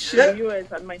 Oh shit. The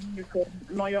U.S. and my name is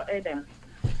Noyo Eden.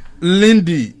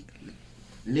 Lindy.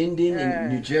 Linden in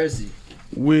New Jersey.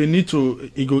 We need to.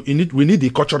 We need the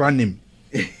cultural name.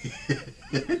 The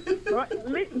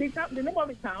name of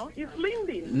the town is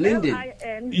Linden. Linden.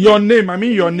 L-I-N. Your name. I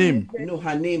mean your name. No,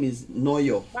 her name is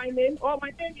Noyo. My name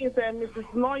is Mrs.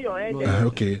 Noyo Eden.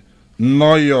 Okay.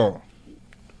 Noyo.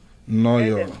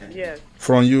 Eden, yes.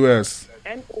 From US.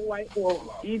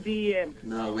 Noyoedem.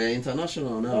 Now we're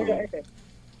international now. Noyo Eden.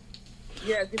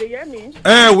 Yes, did you hear me?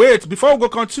 Wait, before we go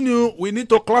continue, we need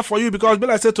to clap for you because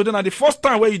Bill I said today now the first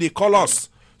time where you they call us.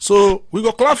 So we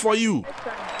go clap for you.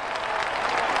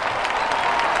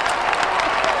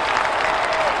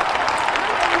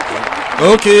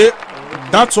 Okay.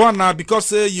 That's one now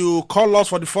because you call us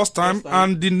for the first time,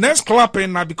 and the next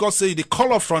clapping now because they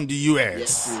call us from the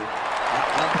US. Yes.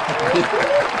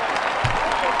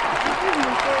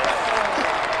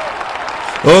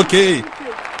 Okay,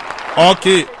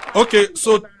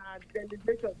 so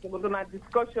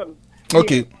discussion.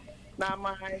 okay. Now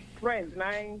my friend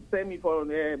sent me for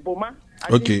Boma.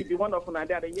 I Okay. think be one of them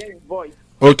there. They hear his voice.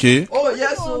 Okay. Oh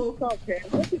yes, so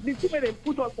The two they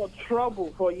put us for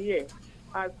trouble for years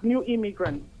as new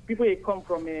immigrants. People who come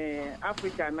from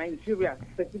Africa, Nigeria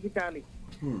specifically.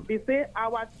 They say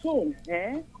our tone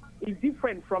is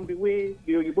different from the way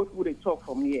you both would talk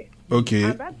from here. Okay.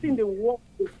 And that thing they work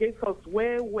against us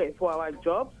well for our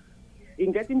jobs,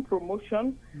 in getting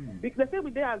promotion. Because they say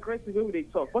they are aggressive when they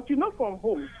talk. But you know from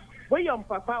home, when your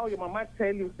papa or your mama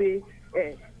tell you, say,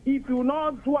 if you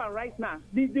not do it right now,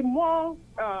 the more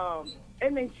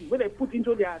energy when they put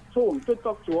into their tone to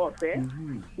talk to us,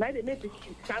 now they make you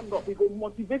stand up. They go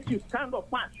motivate you, stand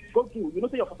up, man, go do. You know,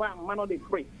 say your papa and mama not they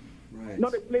pray. right.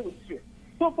 Not they play with you.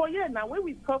 So for now, when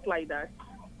we talk like that,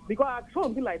 because our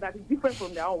tone be like that, it's different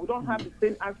from their own. We don't have the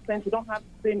same accent, we don't have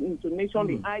the same intonation,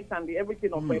 the eyes and the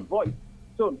everything of our voice.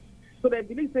 So they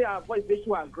believe say our voice is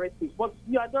too aggressive, but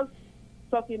you are just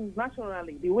talking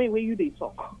naturally, the way you they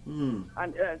talk. And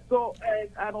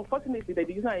and unfortunately, the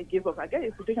reason I gave us, I get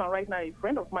a situation right now, a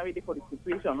friend of mine waiting for the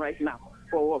situation right now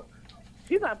for work.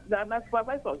 She's a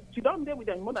supervisor. She don't deal with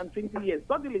them more than 20 years.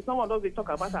 Suddenly, someone does they talk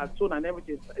about her tone and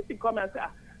everything. She come and say,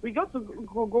 we got to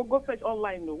go search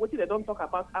online. No, what if they don't talk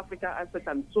about Africa accent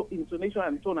and intonation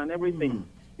and tone and everything?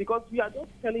 Because we are just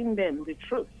telling them the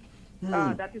truth.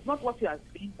 That is not what you are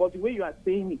saying, but the way you are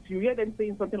saying it. You hear them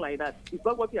saying something like that. It's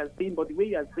not what you are saying, but the way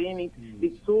you are saying it,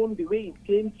 the tone, the way it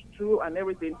came through and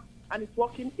everything, and it's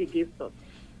working against us.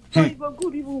 So it's a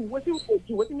good even what you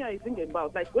do, what I think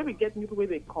about, like when we get new people where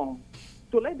they come,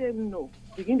 to let them know,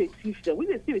 begin to teach them. We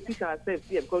still teach ourselves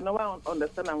here because no one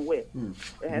understand and where.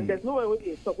 And there's no way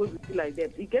they're supposed to be like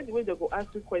that. You get the way they go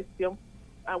ask you questions,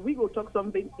 and we go talk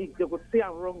something, they go say it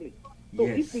wrongly. So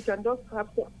if we can just have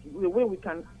the way we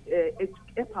can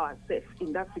help ourselves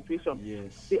in that situation,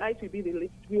 the IT will be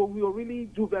we will really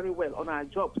do very well on our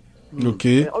jobs.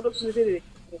 Okay. Other people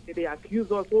they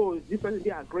accuse us, this person is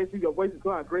aggressive, your voice is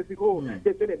so aggressive,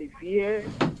 they say that they fear.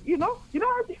 You know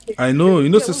I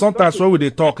know, so sometimes when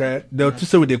they talk, they'll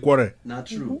just say with the quarrel. Not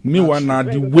true. Meanwhile, now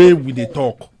the way we they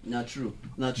talk. Not true.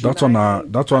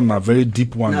 That one a very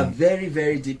deep one. A very,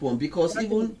 very deep one because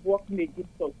even working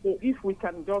against us. So if we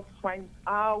can just find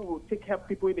how we'll take help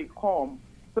people when they come,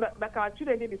 so that like our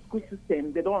children in the school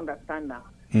system, they don't understand now.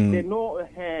 They know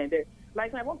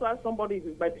like I want to ask somebody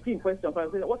by picking questions. I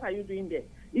say, what are you doing there?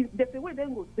 There's a way they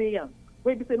go say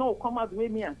where they say no, come out the way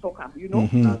me and talk you know.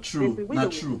 Not true.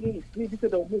 Not true.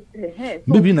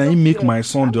 Maybe now he make my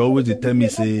son they always they tell me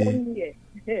say.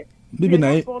 Maybe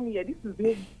now. This is the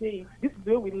way we say. This is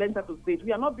the way we learn how to say it.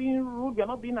 We are not being rude. We are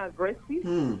not being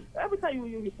aggressive. Every time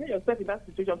you say yourself in that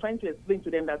situation, trying to explain to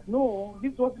them that no,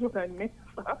 this is what you can make.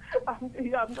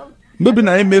 Maybe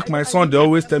now he make my son they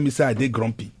always tell me say I dey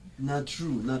grumpy. Not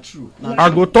true. I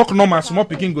go talk normal. Small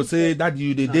picking go say that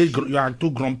you are too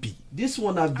grumpy. This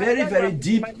one a very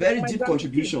deep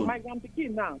contribution. My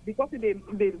grandpikin now, because they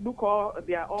look all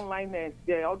their online,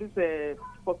 all this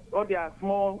all their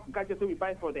small gadgets that we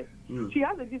buy for them. She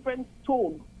has a different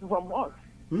tone from us.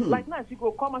 Like now, she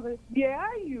go come and say, "Where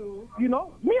are you?" You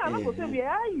know, me I'm not gonna say, "Where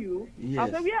are you?" I'll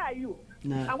say, "Where are you?"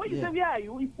 And when you say, "Where are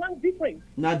you?" it sounds different.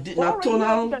 Not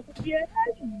tonal. Where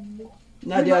are you?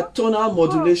 Now their tonal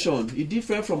modulation is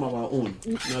different from our own.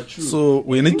 Not true. So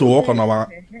we need to work on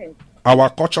our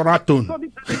cultural tone. So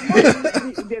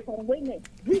there's awareness.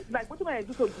 Like what I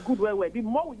do so good well. The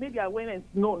more we make the awareness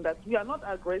known that we are not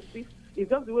aggressive, it's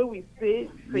just the way we say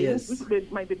things, Yes. which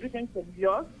might be different from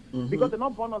yours, because they're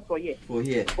not born us for here. For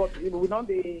here. But we not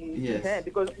the Yes.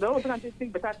 because the only can just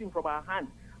take better thing from our hand.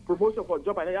 Promotion for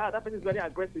job and that person is very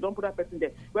aggressive. Don't put that person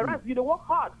there. Whereas you don't work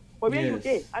hard for where you Yes.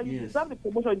 there and you deserve the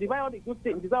promotion, desire all the good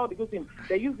things, desire all the good things.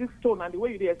 They use this tone and the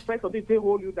way you express something, they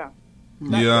hold you down.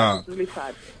 That's really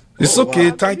sad. It's Oh,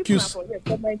 okay. wow. Thank you. For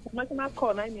my international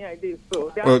call, 9 years days.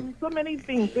 So there are so many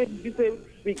things that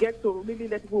we get to really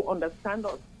let people understand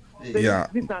us. Yeah.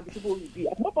 These are the people we be.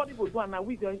 Nobody will do them. Now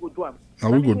we going to do them.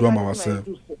 Now we go do them ourselves.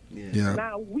 Yeah.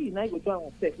 Now we now go do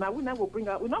ourselves. Now we now go bring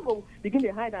out. We not go begin to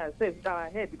hide ourselves in our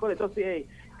head because they just say,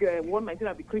 hey,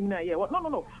 119 be criminal here.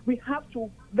 No. We have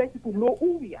to let people know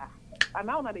who we are. And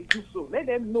now they do so. Let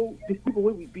them know the people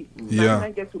where we be. Yeah. Now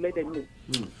we get to let them know.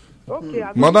 Okay,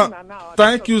 Mother,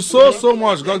 thank you so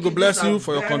much. God God bless you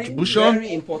for your contribution.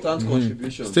 Very important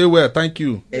contribution. Stay well. Thank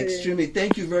you. Extremely.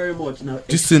 Thank you very much. Now,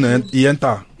 This thing, he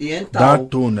enter. he enter. That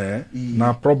tone,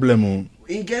 na problem.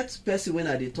 He gets person when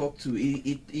I they talk to.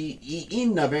 He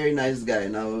in a very nice guy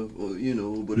now. You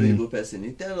know, but Igbo person.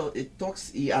 It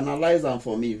talks. He analyze them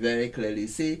for me very clearly.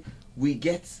 Say we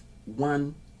get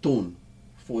one tone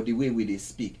for the way we they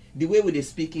speak. The way we they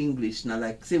speak English now,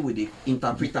 like say we they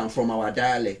interpret them from our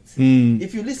dialect.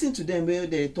 If you listen to them where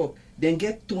they talk, then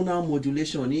get tonal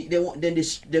modulation.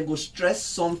 They go stress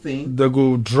something. They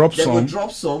go drop They go some.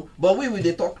 drop some. But we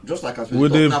they talk just like as we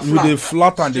With talk. the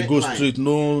flat and they go line. straight.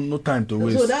 No time to So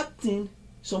waste. that thing,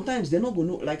 sometimes they're not gonna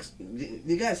know. Like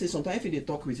the guy says, sometimes if they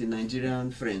talk with a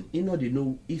Nigerian friend, they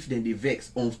know if then they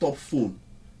vex on top phone.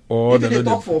 Or If they they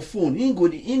know talk for phone, he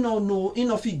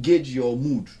no fit gauge your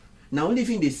mood. Now only if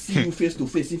they see you face to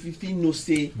face, if you no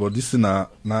say But this na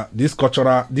this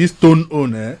cultural, this tone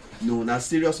on no, na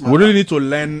serious matter. we really need to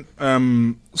learn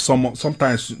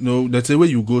sometimes, you know, that's the way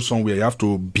you go somewhere, you have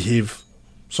to behave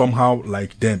somehow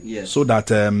like them. Yes. So that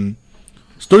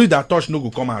story that touch no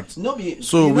go come out. No be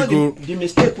So you we know go the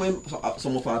mistake when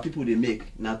some of our people they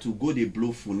make now to go they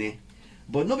blow phone.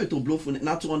 But not be to blow phone,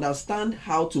 now to understand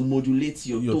how to modulate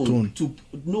your tone, to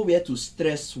know where to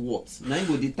stress what. Now you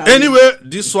go determine. Anyway,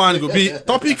 this one will be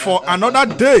topic for another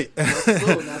day.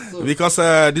 That's so. Because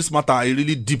this matter is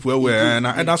really deep where we're and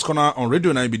Eda's Corner on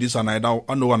radio now be this and I know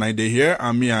one I day here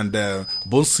and me and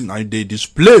Bonsin I day this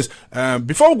place.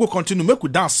 Before we go continue, make we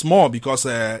dance small because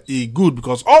it good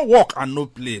because all work and no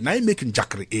play. Now you making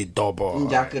Jackery a double.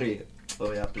 Jackery.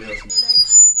 Oh yeah, play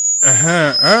us.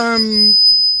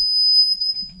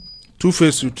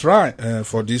 Two-Face, you try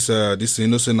for this you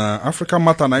know say na African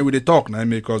matter now we dey talk now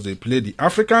because they play the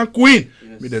African Queen.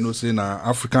 Yes. Me they know say na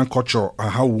African culture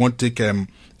how we want take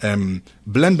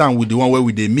blend down with the one where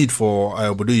we dey meet for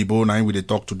Obodo Ibo now we dey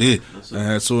talk today.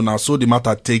 So the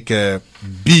matter take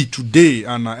be today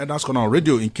and Elders Corner on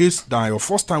radio in case that your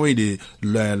first time when they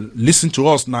listen to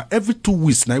us now every 2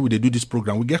 weeks now we dey do this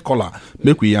program we get caller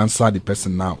make we answer the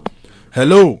person now.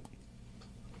 Hello.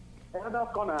 Elders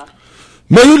Corner.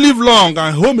 May you live long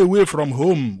and home away from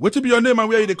home. What will be your name and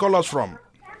where you they call us from?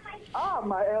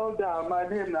 My elder, my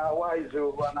name is Wise,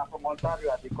 and I'm from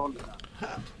Ontario at the corner.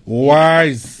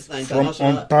 Wise It's from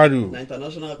international- Ontario. na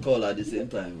international call at the same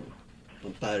time.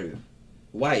 Ontario.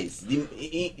 Wise.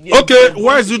 Okay,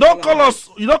 Wise, you don't call us.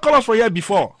 You don't call us for here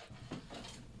before.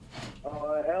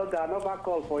 Elder, I never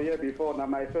called for you before. Now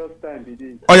my first time be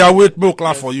this. Oh yeah, wait, no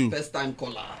clap for you. First time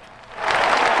caller.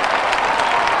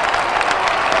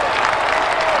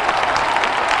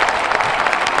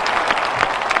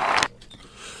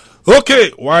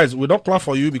 Okay, Wise, we don't clap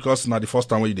for you because now the first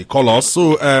time when they call us.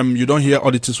 So you don't hear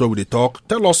all the things where we they talk.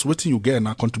 Tell us what you get,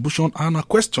 a contribution and a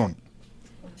question.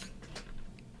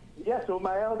 Yes, so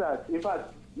my elders, in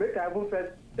fact, make I even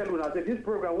first tell you now, say this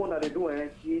program one that they do,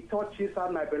 he touches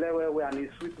on my belly well and he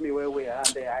sweets me well, and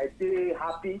I stay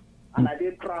happy and I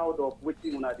stay proud of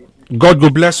waiting on this. God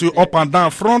go bless you up and down,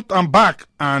 front and back,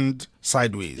 and In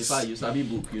sideways. fact, you sabi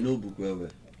book. You know book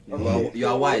well. You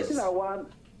are wise. Wetin I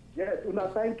want, yes, Una,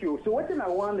 thank you. So what I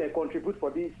want to contribute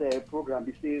for this program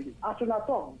is say, as Una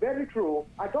talk, very true.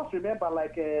 I just remember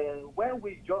like when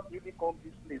we just really come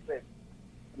this place,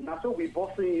 now so we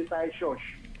busting inside church.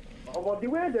 But the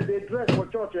way that they dress for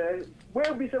church,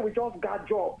 where we say we just got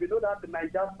job, you know that the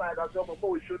Niger side as well,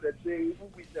 before we show them say who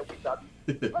we say we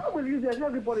that. Why will you say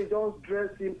everybody just dress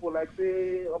simple like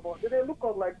say about they look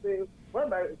up like say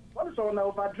what is someone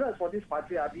overdressed for this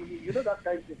party? I mean, you know that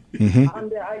kind of thing. Mm-hmm.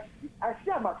 And I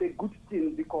see them as a good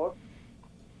thing because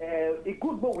it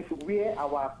good go with where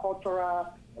our cultural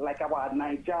like our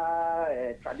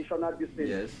Niger traditional business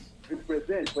Yes.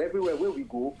 represent for everywhere where we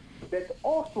go, but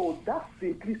also that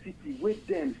simplicity with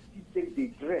them still take the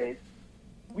dress,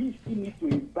 we still need to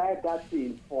imbibe that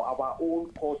thing for our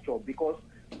own culture, because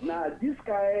now this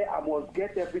guy I must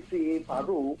get everything in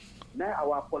Paro. Now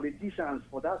our politicians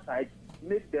for that side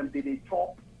make them they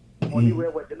chop only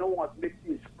where they don't want to make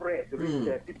things spread.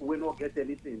 People will not get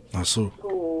anything.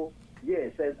 So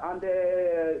yes, and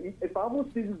if I will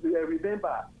still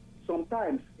remember,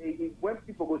 sometimes when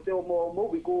people go say, "Oh, more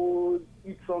we go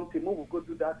eat something, more we go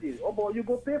do that thing," oh, but you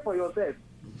go pay for yourself.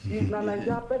 If na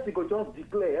Nigeria person go just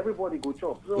declare, everybody go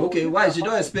chop. So Okay, why you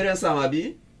don't experience am,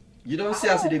 abi? You don't see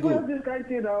as they go. This kind of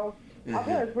thing now. I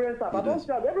don't experience that. I don't see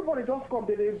that. Everybody just come.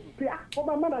 They pay. For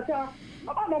my man, I say,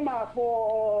 I'm not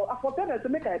for tenants to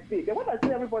make I pay. Then when I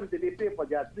see everybody, they pay for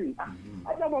their thing.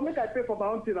 I don't want to make I pay for my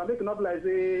own thing. I make not like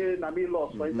say, na me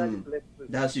lost for inside the place.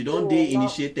 That's you don't dey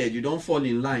initiated. You don't fall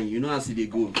in line. You know as they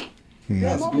go.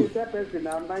 That's not the third person.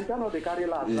 I'm 19 of the carry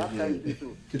last. That kind of thing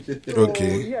too. So,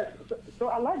 Okay. Yes. So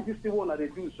I like this thing one that they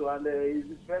do. So and it's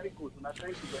very good. And I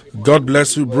thank you very much. God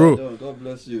bless you, bro. Well done. God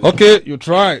bless you. Okay, you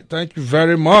try. Thank you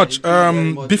very much. Thank you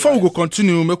very much, Before we guys. go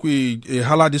continue, make we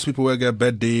holla these people will get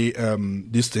birthday.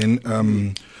 This thing.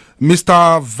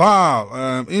 Mr.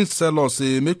 Val, in sell us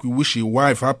say make we wish your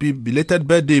wife happy belated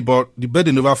birthday, but the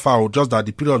birthday never foul. Just that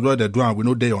the period where they do and we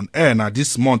know they on air now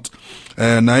this month.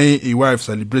 Now his wife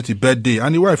celebrate his birthday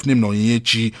and the wife name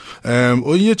Onyechi.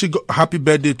 Onyechi, happy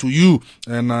birthday to you,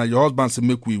 and your husband say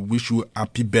make we wish you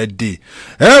happy birthday.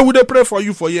 We dey pray for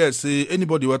you for years. Say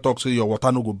anybody will talk say your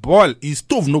water no go boil, his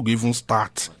stove no go even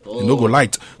start, it no go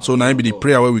light. So now be the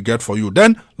prayer where we get for you.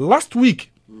 Then last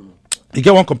week, you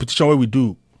get one competition where we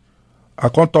do. I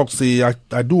can't talk say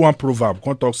I do one proverb.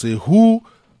 Can't talk say who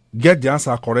get the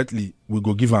answer correctly, we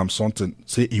go give him something.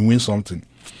 Say he win something.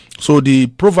 So the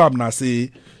proverb now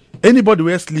say anybody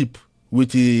will sleep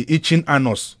with the itching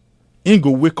anus, he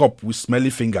go wake up with smelly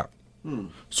finger.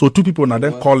 So two people now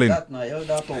then calling.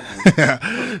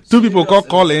 Two people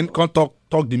calling, can't talk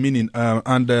the meaning,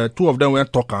 and two of them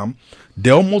went talk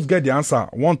they almost get the answer.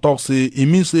 One talk say it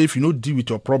means say if you no deal with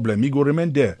your problem, you go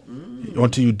remain there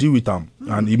until you deal with them,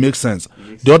 and it makes sense.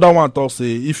 The other one talk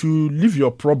say if you leave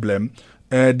your problem,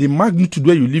 the magnitude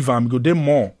where you leave them go there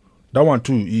more. That one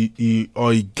too, he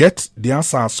get the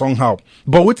answer somehow.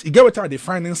 But what you get what they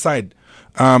find inside.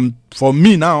 For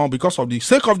me now, because of the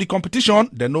sake of the competition,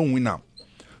 they no winner.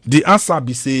 The answer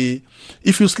be say,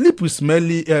 if you sleep with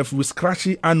smelly, with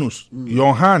scratchy anus,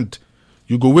 your hand,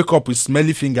 you go wake up with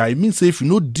smelly finger. It means say if you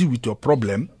no deal with your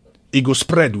problem, it go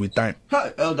spread with time.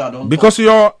 Elder, don't Because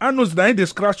your anus that they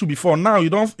scratch you before, now you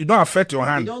don't affect your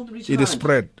hand. It is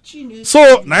spread.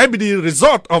 So now be the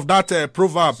result of that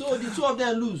proverb. So the two of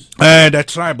them lose. They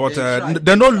try, but They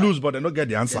they don't lose, but they don't get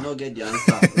the answer. They don't get the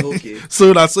answer. Okay.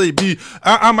 So that's how it be.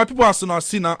 And my people as soon as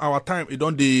see now our time, it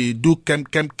don't they do kem.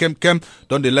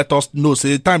 Don't they let us know?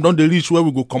 Say time don't they reach where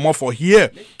we go come off for here.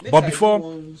 But before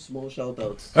one small shout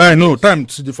out. I know time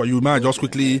to for you, man. Just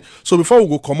quickly. So before we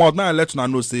go come out, now I let you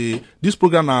know say this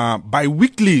program are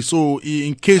bi-weekly. So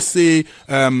in case say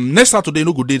next Saturday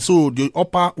no go day, so the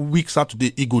upper week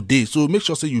Saturday it go day. So make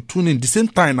sure say you tune in the same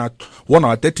time at 1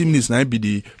 hour 30 minutes. Now be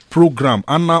the program.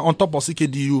 And on top of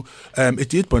CKDU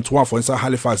 88.1 for inside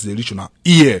Halifax the regional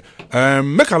here.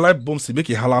 Make a live bomb make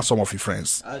it holler some of your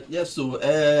friends. Yes, so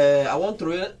I want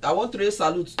to raise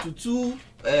salute to two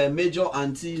major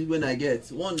auntie when I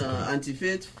get one Auntie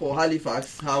Faith for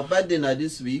Halifax. Her birthday na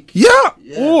this week. Yeah.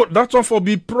 Oh, that's one for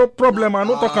be problem. I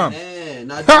no talk am.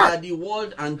 Now the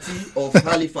world auntie of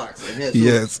Halifax. So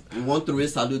yes. We want to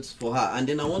raise salute for her, and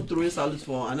then I want to raise salute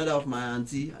for another of my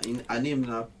auntie. Her name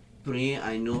na Praying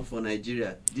I know for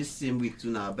Nigeria. This same week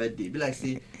to her birthday. Be like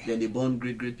say then they born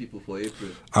great people for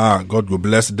April. God will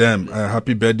bless them.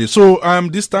 Happy birthday. So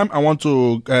this time I want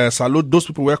to salute those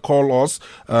people who call us.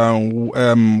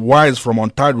 Wise from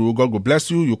Ontario. God will bless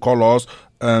you. You call us.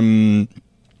 Then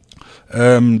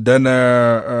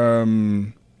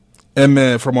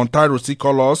from Ontario, she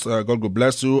call us. God will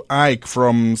bless you. Ike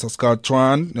from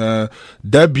Saskatchewan.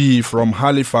 Debbie from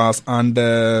Halifax and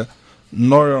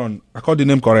Norion, I call the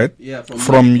name correct? Yeah,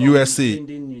 from USA.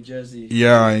 New Jersey.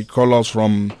 Yeah, he call us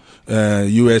from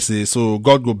USA. So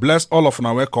God go bless all of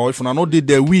our call. If we no dey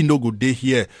there, we no go dey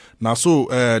here. Now so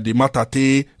the matter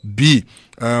be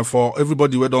for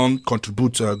everybody we don't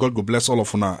contribute. God go bless all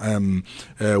of una.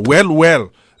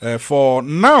 Well. For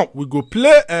now, we go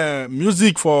play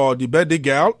music for the birthday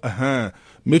girl.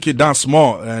 Make it dance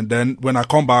more, and then when I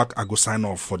come back, I go sign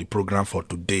off for the program for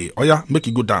today. Oh yeah, make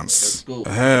it go dance. Let's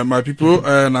go. My people,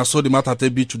 and I saw the matter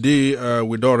be today.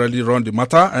 We don't already run the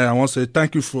matter. I want to say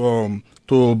thank you to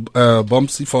to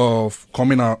Bumsy for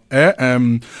coming out.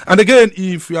 And again,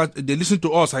 if you are they listen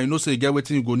to us and you know say get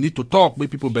waiting, you go need to talk where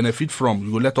people benefit from.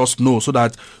 You go let us know so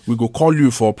that we go call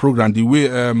you for a program the way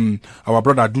our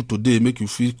brother do today. Make you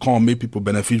feel calm, make people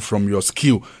benefit from your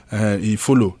skill. He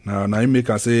follow now. He make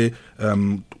us say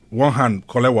one hand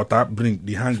collect water, bring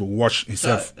the hand go wash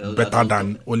himself better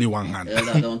than only one hand.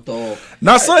 Don't talk.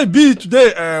 Now so it be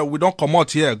today. We don't come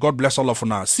out here. God bless all of us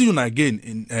now. See you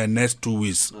again in next 2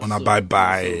 weeks. Bye bye.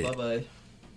 Bye bye.